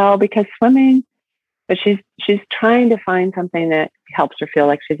she said, no, because swimming, but she's trying to find something that helps her feel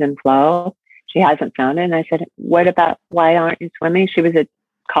like she's in flow. she hasn't found it. And I said, what about, why aren't you swimming? She was a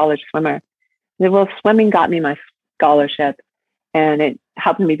college swimmer. I said, well, swimming got me my scholarship and it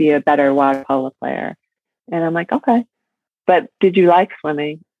helped me be a better water polo player. And I'm like, okay, but did you like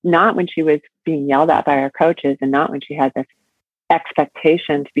swimming? Not when she was being yelled at by her coaches and not when she had this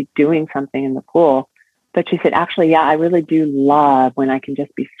expectation to be doing something in the pool. But she said, actually, yeah, I really do love when I can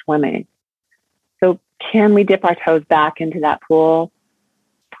just be swimming. So can we dip our toes back into that pool,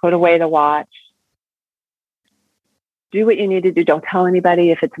 put away the watch, do what you need to do. Don't tell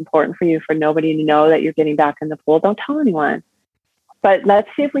anybody if it's important for you for nobody to know that you're getting back in the pool. Don't tell anyone. But let's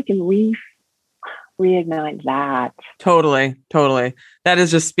see if we can reignite that. Totally. That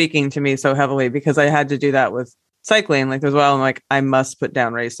is just speaking to me so heavily because I had to do that with cycling like as well. I'm like, I must put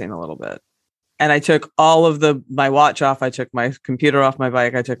down racing a little bit. And I took all of my watch off. I took my computer off my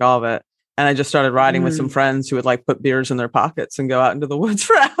bike. I took all of it. And I just started riding with some friends who would like put beers in their pockets and go out into the woods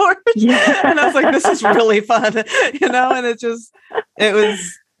for hours. Yeah. And I was like, this is really fun, and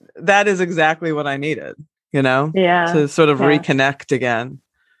that is exactly what I needed, to sort of reconnect again.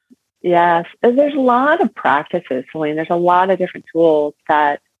 Yes. There's a lot of practices, Celine. There's a lot of different tools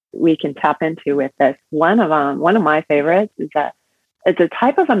that we can tap into with this. One of my favorites is that it's a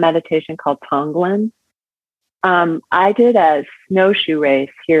type of a meditation called Tonglen. I did a snowshoe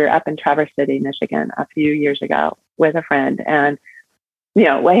race here up in Traverse City, Michigan, a few years ago with a friend. And, we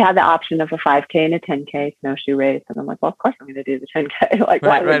had the option of a 5K and a 10K snowshoe race. And I'm like, well, of course I'm going to do the 10K. Like,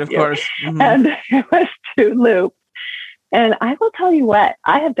 right, of course. Mm-hmm. And it was 2 loops. And I will tell you what,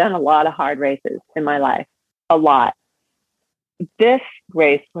 I have done a lot of hard races in my life, a lot. This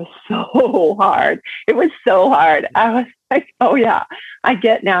race was so hard. It was so hard. I was like, oh yeah, I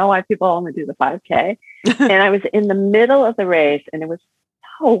get now why people only do the 5K. And I was in the middle of the race and it was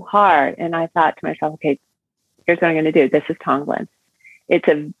so hard. And I thought to myself, okay, here's what I'm going to do. This is Tonglen. It's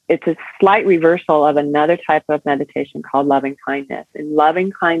a slight reversal of another type of meditation called loving kindness. In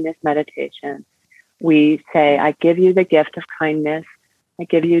loving kindness meditation, we say, I give you the gift of kindness. I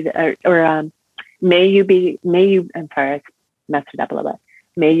give you I'm sorry, I messed it up a little bit.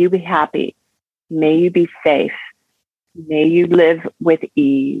 May you be happy. May you be safe. May you live with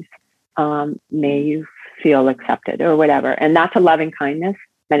ease. May you feel accepted or whatever. And that's a loving kindness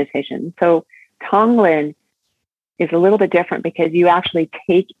meditation. So Tonglen is a little bit different because you actually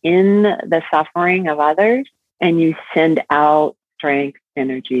take in the suffering of others and you send out strength,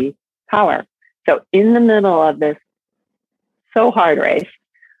 energy, power. So in the middle of this so hard race,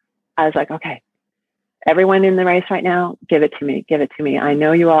 I was like, okay, everyone in the race right now, give it to me. Give it to me. I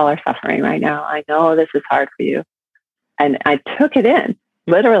know you all are suffering right now. I know this is hard for you. And I took it in.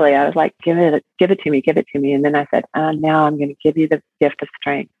 Literally, I was like, give it to me, give it to me. And then I said, now I'm going to give you the gift of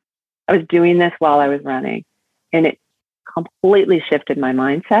strength. I was doing this while I was running and it completely shifted my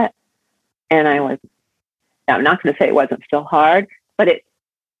mindset. And I'm not going to say it wasn't still hard, but it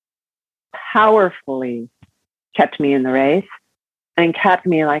powerfully kept me in the race and kept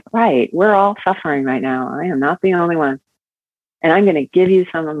me like, right, we're all suffering right now. I am not the only one. And I'm going to give you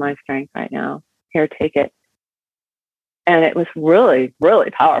some of my strength right now. Here, take it. And it was really,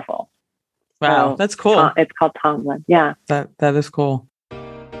 really powerful. Wow, so, that's cool. It's called Tonglen. Yeah. That is cool.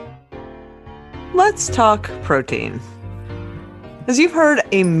 Let's talk protein. As you've heard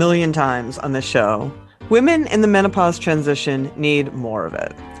a million times on this show, women in the menopause transition need more of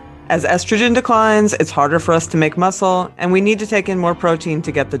it. As estrogen declines, it's harder for us to make muscle, and we need to take in more protein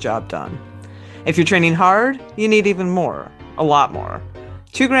to get the job done. If you're training hard, you need even more, a lot more.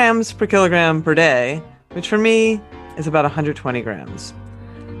 2 grams per kilogram per day, which for me is about 120 grams.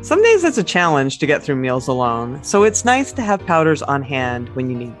 Some days it's a challenge to get through meals alone, so it's nice to have powders on hand when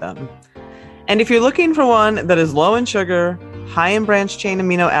you need them. And if you're looking for one that is low in sugar, high in branched chain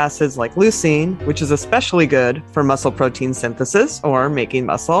amino acids like leucine, which is especially good for muscle protein synthesis or making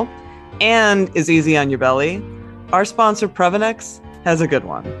muscle, and is easy on your belly, our sponsor Previnex has a good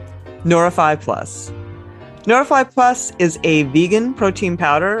one, Norify Plus. Norify Plus is a vegan protein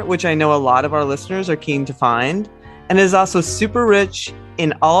powder, which I know a lot of our listeners are keen to find, and is also super rich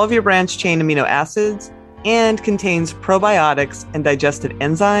in all of your branched chain amino acids and contains probiotics and digestive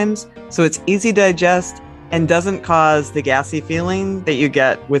enzymes, so it's easy to digest and doesn't cause the gassy feeling that you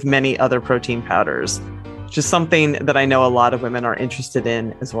get with many other protein powders, which is something that I know a lot of women are interested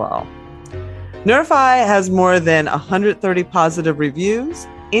in as well. Norify has more than 130 positive reviews,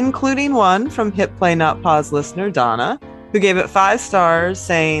 including one from Hit Play Not Pause listener Donna, who gave it 5 stars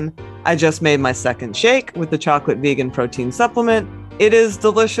saying, I just made my second shake with the chocolate vegan protein supplement. It is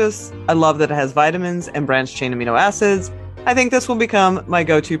delicious. I love that it has vitamins and branched chain amino acids. I think this will become my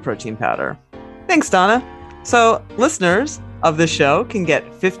go-to protein powder. Thanks, Donna. So, listeners, of the show can get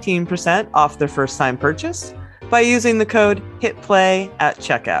 15% off their first time purchase by using the code HITPLAY at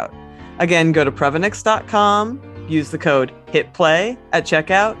checkout. Again, go to Previnix.com, use the code HITPLAY at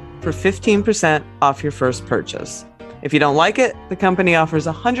checkout for 15% off your first purchase. If you don't like it, the company offers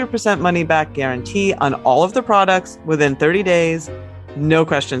a 100% money back guarantee on all of the products within 30 days, no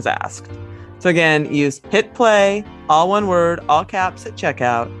questions asked. So again, use HITPLAY, all one word, all caps at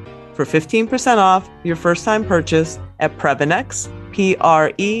checkout for 15% off your first time purchase at Previnex, Previnex.com.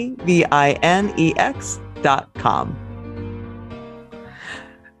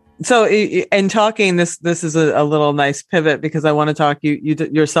 So in talking, this is a little nice pivot because I want to talk.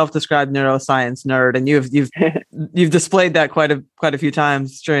 You're self-described neuroscience nerd, and you've displayed that quite a few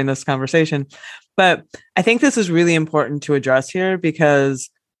times during this conversation. But I think this is really important to address here because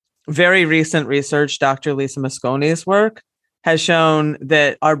very recent research, Dr. Lisa Mosconi's work, has shown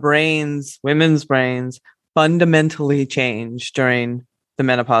that our brains, women's brains, fundamentally change during the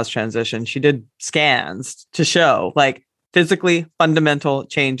menopause transition. She did scans to show like physically fundamental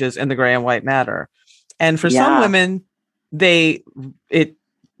changes in the gray and white matter. And for some women, it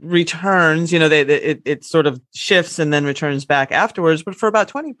returns, it sort of shifts and then returns back afterwards. But for about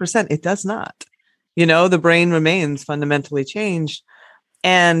 20%, it does not. The brain remains fundamentally changed.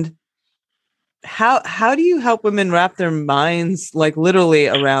 And how do you help women wrap their minds like literally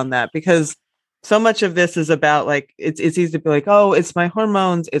around that? Because so much of this is about like, it's easy to be like, oh, it's my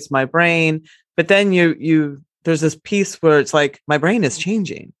hormones, it's my brain. But then there's this piece where it's like, my brain is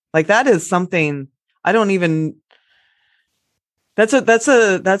changing. Like that is something I don't even, that's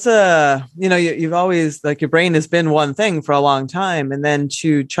a, you've always like your brain has been one thing for a long time. And then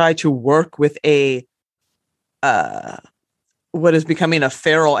to try to work with what is becoming a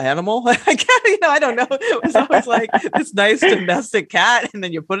feral animal. I don't know. It was always like this nice domestic cat and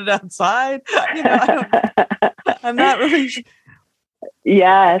then you put it outside. I'm not really sure.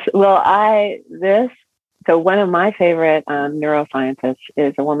 Yes. Well, so one of my favorite neuroscientists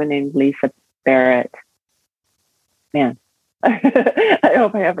is a woman named Lisa Barrett. Man, I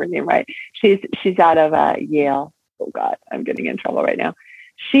hope I have her name right. She's out of Yale. Oh God, I'm getting in trouble right now.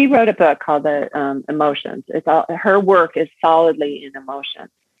 She wrote a book called The Emotions. Her work is solidly in emotions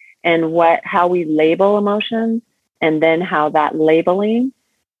and how we label emotions, and then how that labeling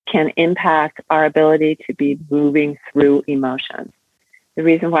can impact our ability to be moving through emotions. The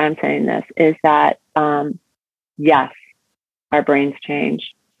reason why I'm saying this is that, yes, our brains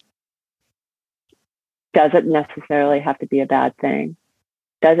change. Doesn't necessarily have to be a bad thing.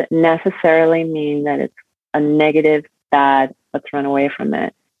 Doesn't necessarily mean that it's a negative, bad, let's run away from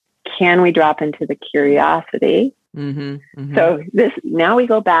it. Can we drop into the curiosity? Mm-hmm, mm-hmm. So now we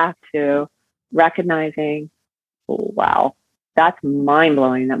go back to recognizing, wow, that's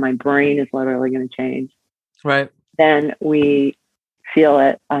mind-blowing that my brain is literally going to change. Right. Then we feel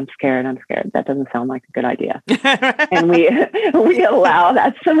it. I'm scared. That doesn't sound like a good idea. And we allow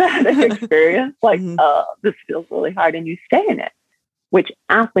that somatic experience, like, oh, this feels really hard. And you stay in it, which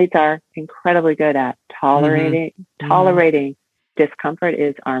athletes are incredibly good at. Tolerating discomfort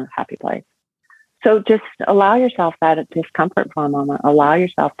is our happy place. So just allow yourself that discomfort for a moment. Allow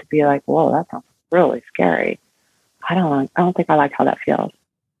yourself to be like, whoa, that sounds really scary. I don't think I like how that feels.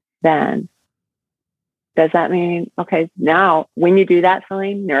 Then does that mean, okay, now when you do that,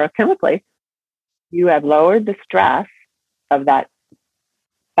 Celine, neurochemically, you have lowered the stress of that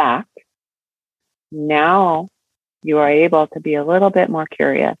fact. Now you are able to be a little bit more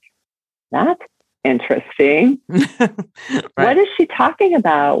curious. That's interesting. Right. What is she talking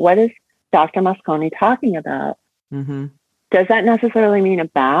about? What is Dr. Mosconi talking about? Mm-hmm. Does that necessarily mean a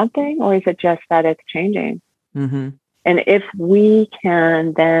bad thing, or is it just that it's changing? Mm-hmm. And if we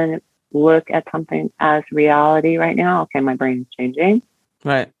can then look at something as reality right now, okay, my brain is changing.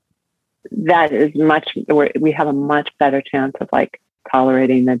 Right. That is we have a much better chance of like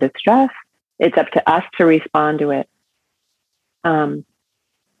tolerating the distress. It's up to us to respond to it. Does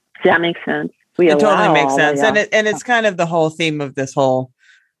that make sense? It totally makes sense. And it's kind of the whole theme of this whole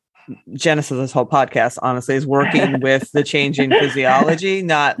genesis of this whole podcast, honestly, is working with the changing physiology,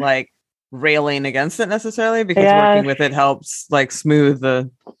 not like railing against it necessarily, because working with it helps like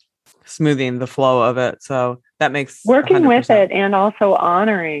smoothing the flow of it. So that makes working 100%. With it, and also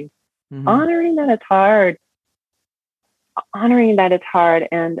honoring that it's hard,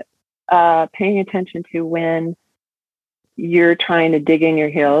 and paying attention to when you're trying to dig in your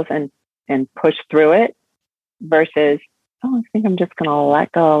heels and push through it versus, oh, I think I'm just going to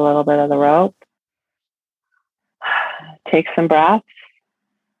let go a little bit of the rope. Take some breaths.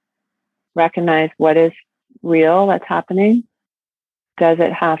 Recognize what is real that's happening. does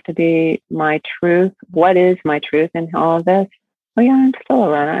it have to be my truth? What is my truth in all of this? Oh yeah, I'm still a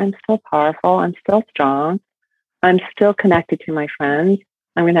runner. I'm still powerful. I'm still strong. I'm still connected to my friends.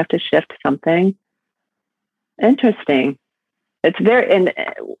 I'm going to have to shift something. Interesting. It's very,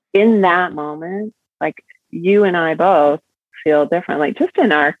 in that moment, like you and I both feel different. Like just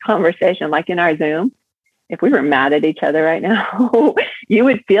in our conversation, like in our Zoom, if we were mad at each other right now, you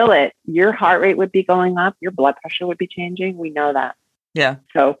would feel it. Your heart rate would be going up. Your blood pressure would be changing. We know that. Yeah.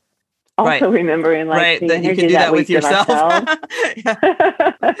 So also remembering like the that you can do that with yourself.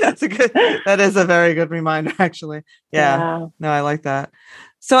 That's that is a very good reminder, actually. Yeah. No, I like that.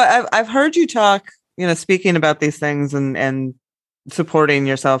 So I've heard you talk, speaking about these things and supporting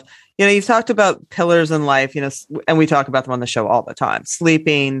yourself. You've talked about pillars in life, and we talk about them on the show all the time.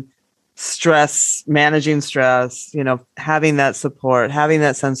 Sleeping, stress, managing stress, having that support, having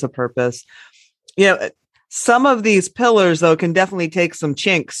that sense of purpose. Some of these pillars, though, can definitely take some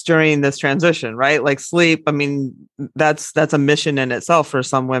chinks during this transition, right? Like sleep. I mean, that's a mission in itself for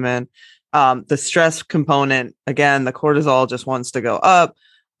some women. The stress component, again, the cortisol just wants to go up.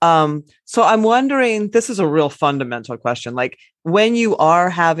 So I'm wondering, this is a real fundamental question. Like when you are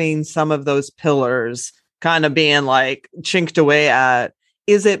having some of those pillars kind of being like chinked away at,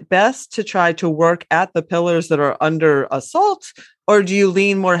 is it best to try to work at the pillars that are under assault, or do you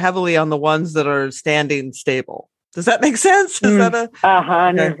lean more heavily on the ones that are standing stable? Does that make sense? Is that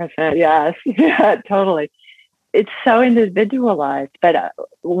 100%? Yes. Yeah, totally. It's so individualized, but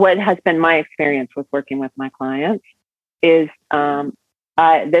what has been my experience with working with my clients is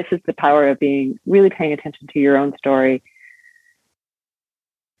this is the power of really paying attention to your own story.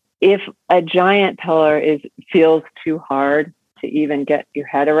 If a giant pillar feels too hard to even get your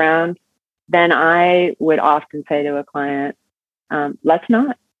head around, then I would often say to a client, let's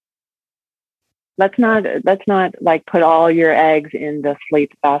not like put all your eggs in the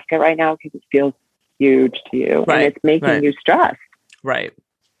sleep basket right now because it feels huge to you and it's making you stressed. Right.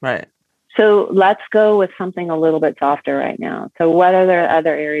 So let's go with something a little bit softer right now. So what are there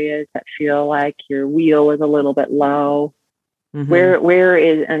other areas that feel like your wheel is a little bit low? Mm-hmm. Where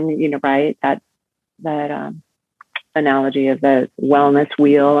is, and right, that analogy of the wellness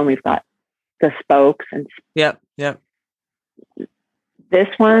wheel, and we've got the spokes and yep. This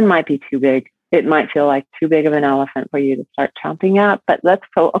one might be too big. It might feel like too big of an elephant for you to start chomping at, but let's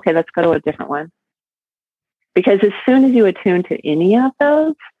go to a different one. Because as soon as you attune to any of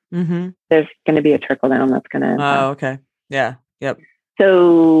those, mm-hmm. there's going to be a trickle down that's going to. Oh, okay. Yeah. Yep.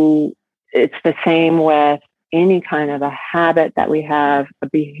 So it's the same with any kind of a habit that we have, a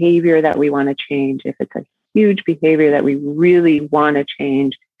behavior that we want to change. If it's a huge behavior that we really want to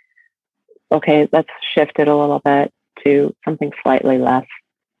change, okay, let's shift it a little bit to something slightly less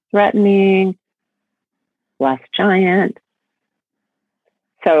threatening, less giant.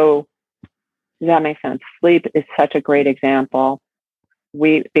 So does that make sense? Sleep is such a great example.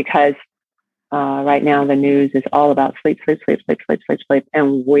 Because right now the news is all about sleep.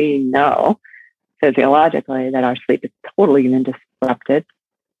 And we know physiologically that our sleep is totally been disrupted.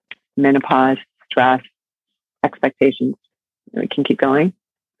 Menopause, stress, expectations. We can keep going.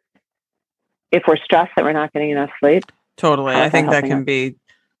 If we're stressed that we're not getting enough sleep. Totally. I think that can be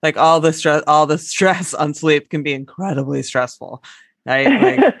like all the stress on sleep can be incredibly stressful. Right?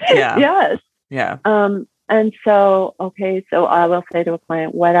 Like, yeah. Yes. Yeah. And so, okay, so I will say to a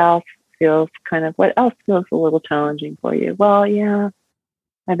client, what else feels a little challenging for you? Well, yeah,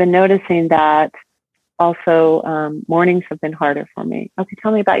 I've been noticing that also mornings have been harder for me. Okay,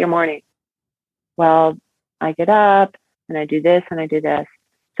 tell me about your morning. Well, I get up and I do this and I do this.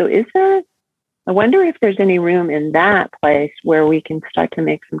 So I wonder if there's any room in that place where we can start to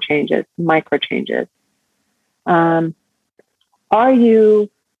make some changes, micro changes. Are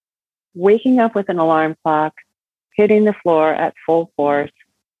you waking up with an alarm clock, hitting the floor at full force,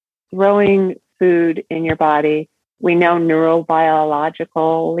 throwing food in your body? We know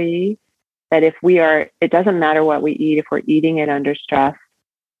neurobiologically that it doesn't matter what we eat, if we're eating it under stress,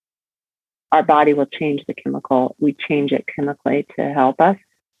 our body will change the chemical. We change it chemically to help us.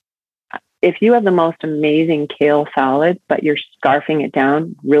 If you have the most amazing kale salad, but you're scarfing it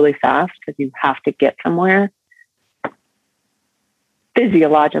down really fast because you have to get somewhere,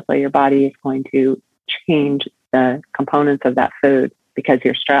 physiologically, your body is going to change the components of that food because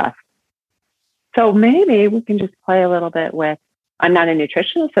you're stressed. So maybe we can just play a little bit with, I'm not a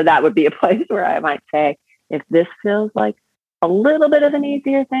nutritionist, so that would be a place where I might say, if this feels like a little bit of an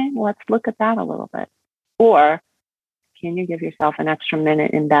easier thing, let's look at that a little bit. Or can you give yourself an extra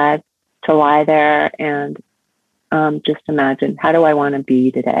minute in bed to lie there and just imagine, how do I want to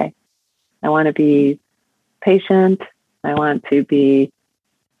be today? I want to be patient. I want to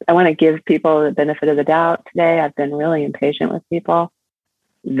give people the benefit of the doubt today. I've been really impatient with people.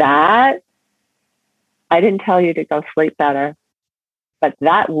 That, I didn't tell you to go sleep better, but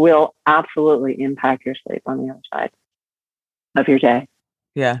that will absolutely impact your sleep on the other side of your day.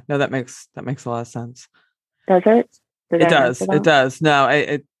 Yeah, no, that makes a lot of sense. Does it? It does. It does. No,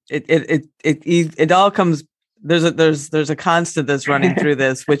 it all comes. There's a constant that's running through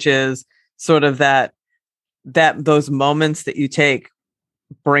this, which is sort of that those moments that you take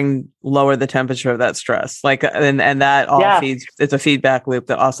lower the temperature of that stress, like, and that all feeds. It's a feedback loop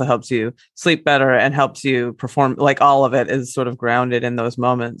that also helps you sleep better and helps you perform. Like, all of it is sort of grounded in those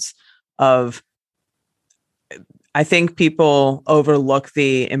moments of. I think people overlook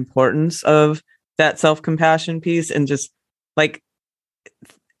the importance of that self-compassion piece, and just like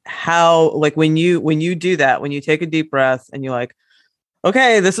how, like, when you do that, when you take a deep breath and you're like,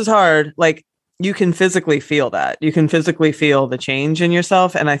 okay, this is hard, like, you can physically feel that. You can physically feel the change in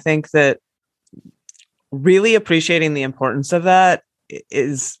yourself. And I think that really appreciating the importance of that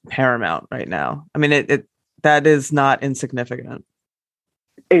is paramount right now. I mean, that is not insignificant.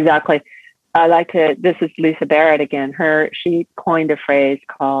 Exactly. This is Lisa Barrett again. She coined a phrase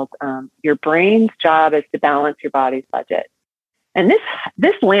called, your brain's job is to balance your body's budget. And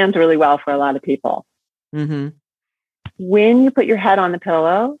this lands really well for a lot of people. Mm-hmm. When you put your head on the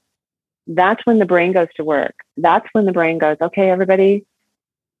pillow, that's when the brain goes to work. That's when the brain goes, okay, everybody,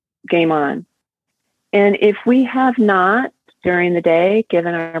 game on. And if we have not, during the day,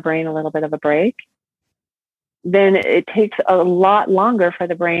 given our brain a little bit of a break, then it takes a lot longer for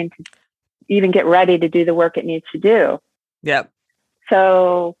the brain to even get ready to do the work it needs to do. Yep.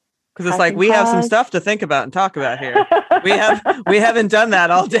 So, because it's like, we have some stuff to think about and talk about here. we haven't done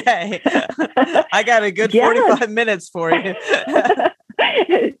that all day. I got a good 45 minutes for you.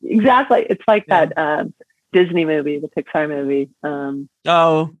 Exactly. It's like that Disney movie, the Pixar movie.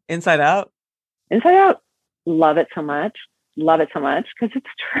 Inside Out. Inside Out. Love it so much because it's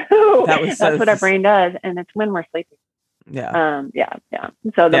true. That's what our brain does, and it's when we're sleeping. Yeah.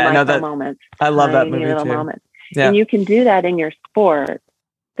 So the micro moments. I love that movie little too. Moments. Yeah. And you can do that in your sport.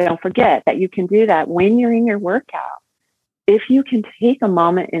 Don't forget that you can do that when you're in your workout. If you can take a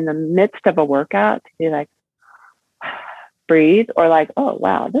moment in the midst of a workout to be like, breathe, or like, oh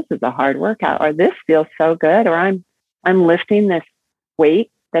wow, this is a hard workout, or this feels so good, or I'm lifting this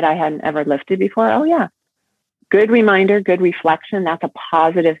weight that I hadn't ever lifted before. Oh yeah. Good reminder, good reflection. That's a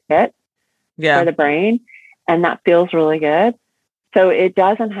positive hit for the brain. And that feels really good. So it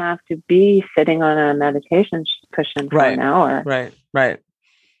doesn't have to be sitting on a meditation cushion for an hour. Right.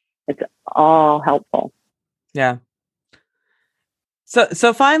 It's all helpful. Yeah.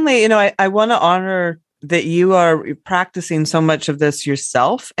 So finally, I want to honor that you are practicing so much of this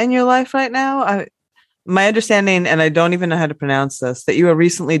yourself in your life right now. My understanding, and I don't even know how to pronounce this, that you were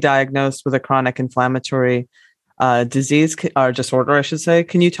recently diagnosed with a chronic inflammatory disease or disorder, I should say.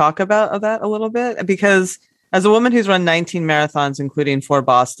 Can you talk about that a little bit? Because as a woman who's run 19 marathons, including 4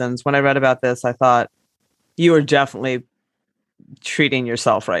 Bostons, when I read about this, I thought you are definitely treating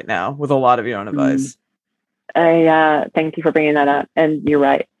yourself right now with a lot of your own advice. I thank you for bringing that up. And you're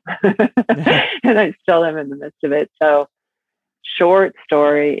right. And I still am in the midst of it. So short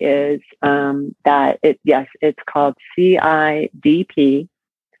story is that it's called CIDP,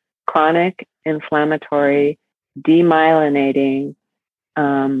 chronic inflammatory demyelinating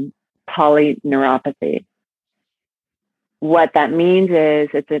polyneuropathy. What that means is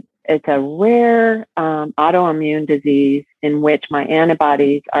it's a rare autoimmune disease in which my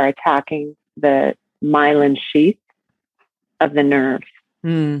antibodies are attacking the myelin sheath of the nerves.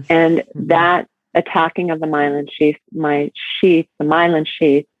 And that attacking of the myelin sheath, the myelin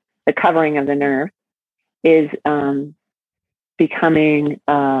sheath, the covering of the nerve, is becoming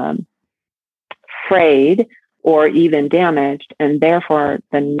frayed or even damaged, and therefore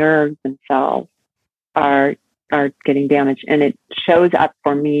the nerves themselves are getting damaged. And it shows up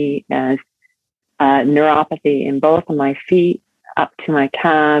for me as neuropathy in both of my feet up to my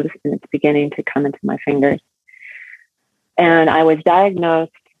calves, and it's beginning to come into my fingers. And I was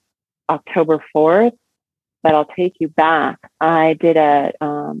diagnosed October 4th, but I'll take you back. I did a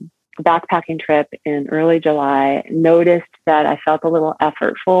backpacking trip in early July, noticed that I felt a little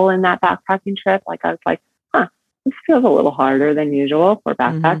effortful in that backpacking trip. Like I was like, this feels a little harder than usual for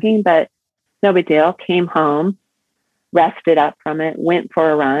backpacking, but no big deal. Came home, rested up from it, went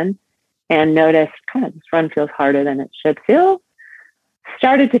for a run, and noticed, this run feels harder than it should feel.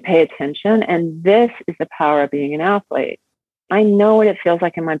 Started to pay attention, and this is the power of being an athlete. I know what it feels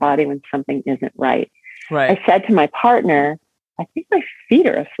like in my body when something isn't right. I said to my partner, I think my feet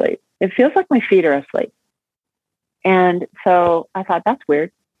are asleep. It feels like my feet are asleep. And so I thought, that's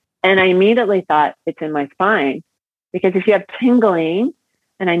weird. And I immediately thought it's in my spine, because if you have tingling,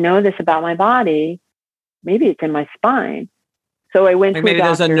 and I know this about my body, maybe it's in my spine. So I went to maybe a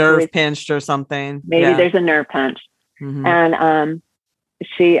doctor. There's a nerve pinched or something. Maybe there's a nerve pinch. Mm-hmm. And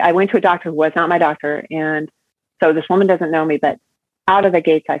I went to a doctor who was not my doctor. And so this woman doesn't know me, but out of the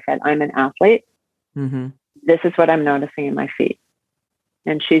gates, I said, I'm an athlete. Mm-hmm. This is what I'm noticing in my feet.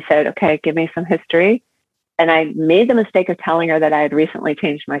 And she said, okay, give me some history. And I made the mistake of telling her that I had recently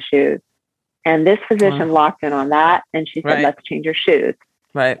changed my shoes. And this physician locked in on that. And she said, let's change your shoes.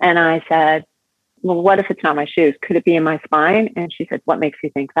 Right. And I said, well, what if it's not my shoes? Could it be in my spine? And she said, what makes you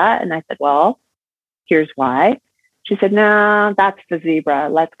think that? And I said, well, here's why. She said, no, that's the zebra.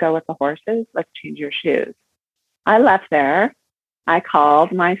 Let's go with the horses. Let's change your shoes. I left there. I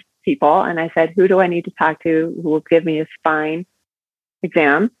called my people and I said, who do I need to talk to who will give me a spine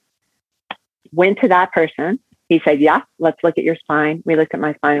exam? Went to that person. He said, yeah, let's look at your spine. We looked at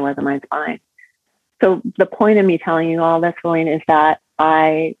my spine. It wasn't my spine. So the point of me telling you all this, Lorraine, is that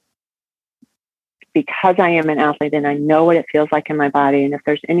because I am an athlete and I know what it feels like in my body. And if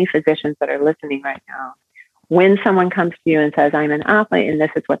there's any physicians that are listening right now, when someone comes to you and says, I'm an athlete and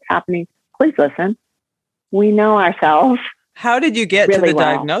this is what's happening, please listen. We know ourselves. How did you get really to the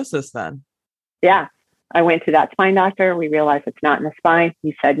diagnosis then? Yeah. I went to that spine doctor. We realized it's not in the spine.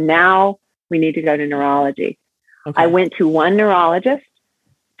 He said, now we need to go to neurology. Okay. I went to one neurologist,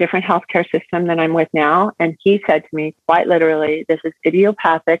 different healthcare system than I'm with now. And he said to me, quite literally, this is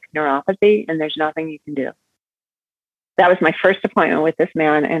idiopathic neuropathy and there's nothing you can do. That was my first appointment with this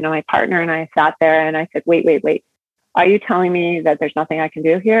man, and my partner and I sat there and I said, wait. Are you telling me that there's nothing I can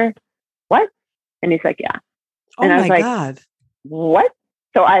do here? What? And he's like, yeah. And I was like, God. What?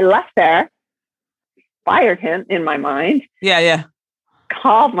 So I left there, fired him in my mind. Yeah.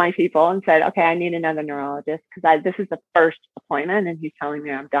 Called my people and said, okay, I need another neurologist because this is the first appointment and he's telling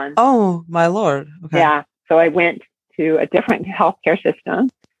me I'm done. Oh, my Lord. Okay. Yeah. So I went to a different healthcare system,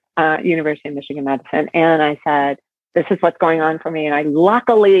 University of Michigan Medicine. And I said, this is what's going on for me. And I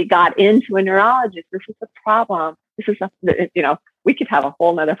luckily got into a neurologist. This is the problem. This is, we could have a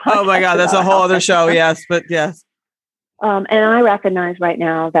whole nother podcast. Oh my God. That's a whole other show. Yes. But yes. And I recognize right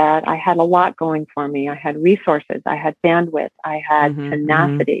now that I had a lot going for me. I had resources. I had bandwidth. I had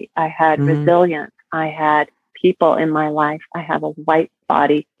tenacity. I had resilience. I had people in my life. I have a white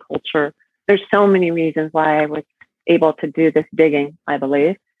body culture. There's so many reasons why I was able to do this digging, I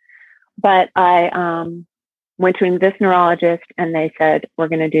believe. But I went to this neurologist and they said, we're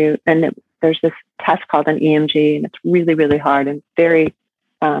going to do, and there's this test called an EMG and it's really, really hard and very,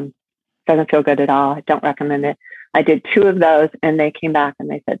 doesn't feel good at all. I don't recommend it. I did 2 of those and they came back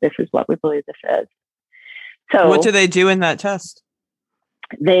and they said, this is what we believe this is. So what do they do in that test?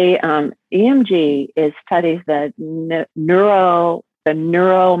 They, EMG studies the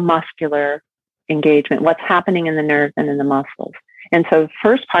neuromuscular engagement, what's happening in the nerves and in the muscles. And so the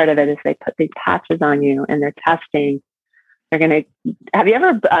first part of it is they put these patches on you and they're testing. They're going to, have you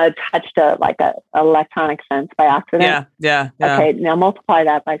ever touched a electronic fence by accident? Yeah. Okay. Now multiply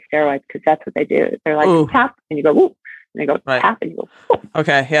that by steroids because that's what they do. They're like, ooh. Tap and you go, ooh. And they go, right. Tap and you go, ooh.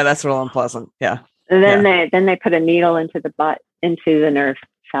 Okay. Yeah. That's real unpleasant. Yeah. And then they put a needle into the nerve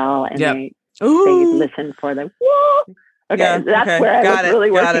cell and they listen for the, whoa. Okay, that's where I was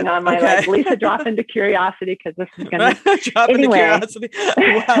really working on my Lisa, drop into curiosity because this is going to drop into curiosity.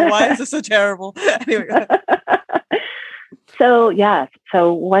 Wow, why is this so terrible? Anyway,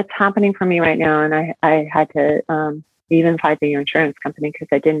 So what's happening for me right now, and I had to even fight your insurance company because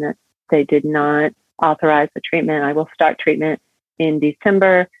they did not authorize the treatment. I will start treatment in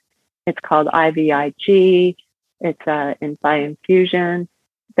December. It's called IVIG. It's by infusion.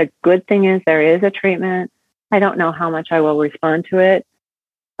 The good thing is there is a treatment. I don't know how much I will respond to it,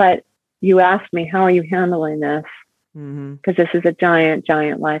 but you asked me, how are you handling this? Because this is a giant,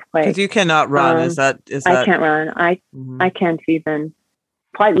 giant life quake. Because you cannot run. Is that? I can't run. I can't even,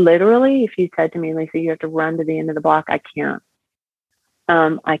 quite literally, if you said to me, Lisa, you have to run to the end of the block, I can't.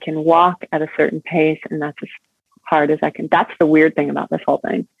 I can walk at a certain pace, and that's as hard as I can. That's the weird thing about this whole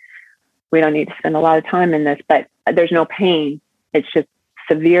thing. We don't need to spend a lot of time in this, but there's no pain. It's just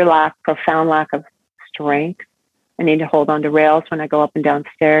profound lack of strength. I need to hold on to rails when I go up and down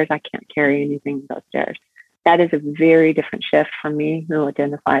stairs. I can't carry anything those stairs. That is a very different shift for me, who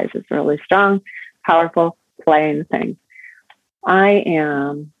identifies as really strong, powerful, playing thing. I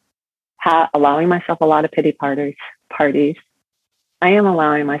am allowing myself a lot of pity parties. I am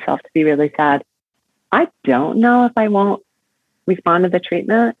allowing myself to be really sad. I don't know if I won't respond to the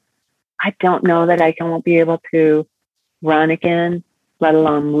treatment. I don't know that I won't be able to run again, let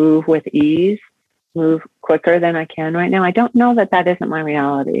alone move with ease. move quicker than I can right now. I don't know that that isn't my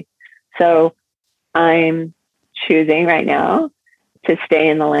reality. So I'm choosing right now to stay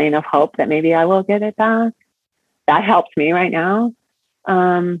in the lane of hope that maybe I will get it back. That helps me right now.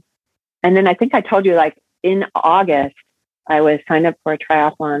 And then I think I told you, like in August, I was signed up for a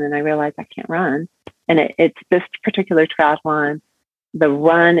triathlon and I realized I can't run. And it's this particular triathlon. The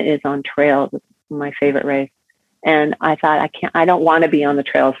run is on trails. It's my favorite race. And I thought, I don't want to be on the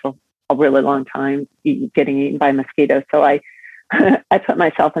trails for a really long time, getting eaten by mosquitoes. So I put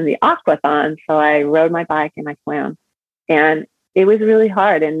myself in the aquathon. So I rode my bike and I swam. And it was really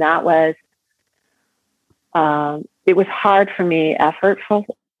hard. And that was, it was hard for me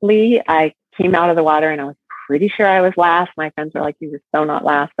effortfully. I came out of the water and I was pretty sure I was last. My friends were like, you were so not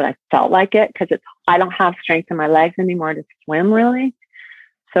last, but I felt like it because I don't have strength in my legs anymore to swim really.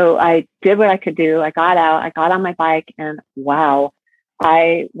 So I did what I could do. I got out, I got on my bike, and wow,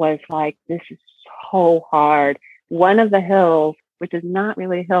 I was like, this is so hard. One of the hills, which is not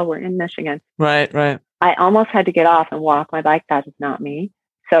really a hill, we're in Michigan. Right. I almost had to get off and walk my bike. That is not me.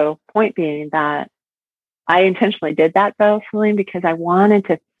 So point being that I intentionally did that though, Celine, because I wanted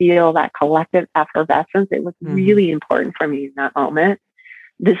to feel that collective effervescence. It was really important for me in that moment.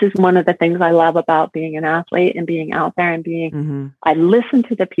 This is one of the things I love about being an athlete and being out there and being, I listened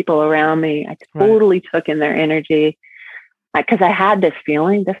to the people around me. I totally took in their energy because I had this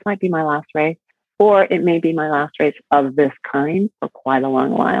feeling this might be my last race, or it may be my last race of this kind for quite a long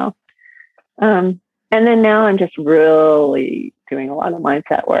while. And then now I'm just really doing a lot of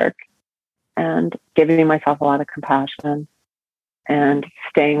mindset work and giving myself a lot of compassion and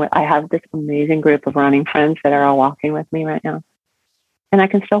staying with, I have this amazing group of running friends that are all walking with me right now. And I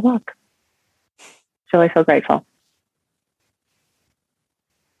can still walk. So I feel grateful.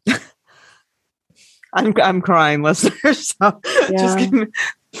 I'm crying, listeners. So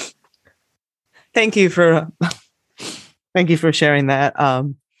thank you for sharing that.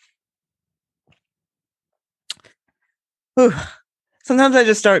 Sometimes I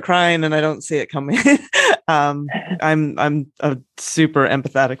just start crying and I don't see it coming. I'm a super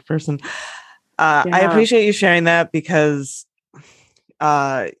empathetic person. I appreciate you sharing that because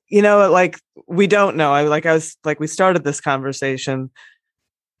like we don't know. We started this conversation,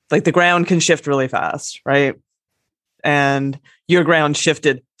 like the ground can shift really fast, right? And your ground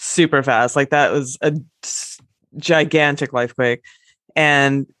shifted super fast. Like that was a gigantic life quake.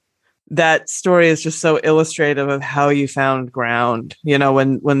 And that story is just so illustrative of how you found ground,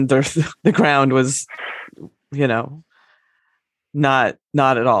 when the ground was, not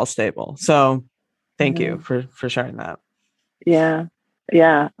at all stable. So thank you for sharing that. Yeah.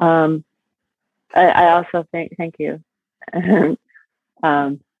 Yeah. I also thank you. I'm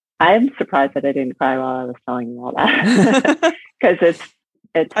surprised that I didn't cry while I was telling you all that because it's.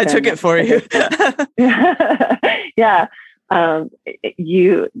 I took it for you. Yeah.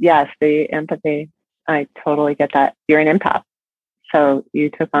 The empathy. I totally get that. You're an empath, so you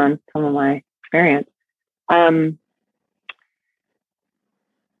took on some of my experience. Therein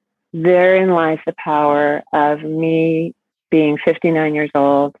lies the power of me being 59 years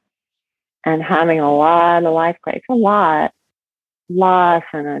old and having a lot of life quakes, loss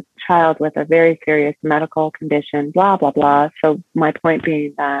and a child with a very serious medical condition, blah, blah, blah. So my point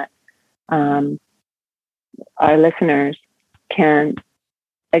being that our listeners can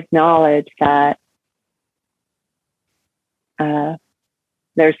acknowledge that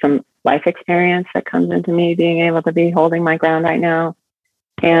there's some life experience that comes into me being able to be holding my ground right now,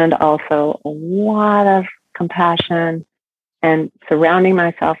 and also a lot of compassion and surrounding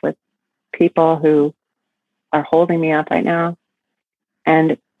myself with people who are holding me up right now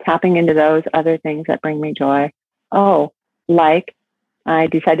and tapping into those other things that bring me joy. Oh, like I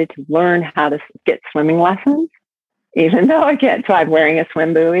decided to learn how to get swimming lessons, even though I can't. So I'm wearing a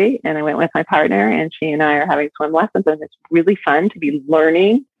swim buoy and I went with my partner and she and I are having swim lessons, and it's really fun to be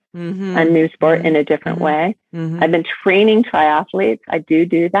learning a new sport in a different way. I've been training triathletes. I do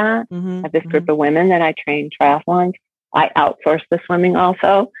that. I have this group of women that I train triathlons. I outsource the swimming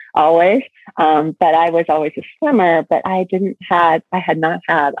also, always. But I was always a swimmer, but I had not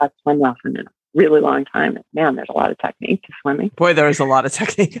had a swim lesson in a really long time. Man, there's a lot of technique to swimming. Boy, there is a lot of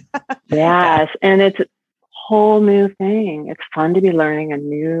technique. Yes. And it's a whole new thing. It's fun to be learning a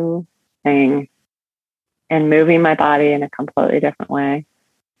new thing and moving my body in a completely different way.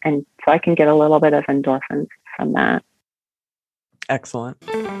 And so I can get a little bit of endorphins from that. Excellent.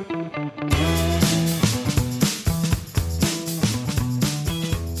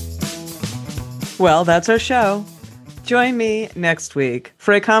 Well, that's our show. Join me next week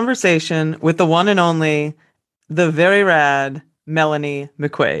for a conversation with the one and only, the very rad Melanie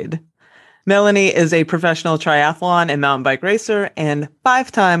McQuaid. Melanie is a professional triathlon and mountain bike racer and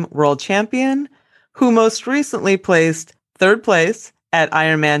 5-time world champion who most recently placed 3rd place at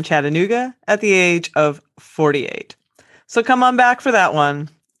Ironman Chattanooga at the age of 48. So come on back for that one.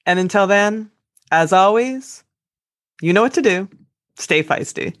 And until then, as always, you know what to do. Stay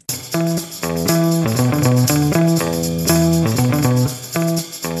feisty.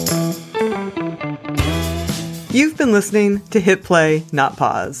 You've been listening to Hit Play, Not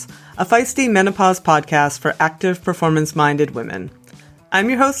Pause, a feisty menopause podcast for active, performance-minded women. I'm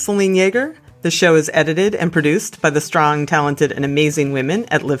your host, Celine Yeager. The show is edited and produced by the strong, talented, and amazing women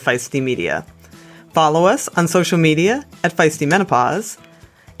at Live Feisty Media. Follow us on social media at Feisty Menopause,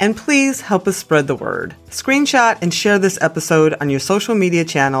 and please help us spread the word. Screenshot and share this episode on your social media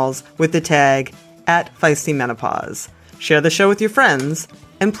channels with the tag @FeistyMenopause. Share the show with your friends,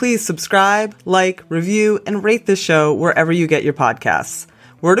 and please subscribe, like, review, and rate this show wherever you get your podcasts.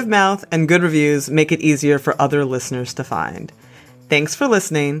 Word of mouth and good reviews make it easier for other listeners to find. Thanks for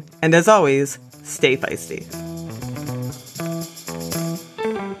listening, and as always, stay feisty.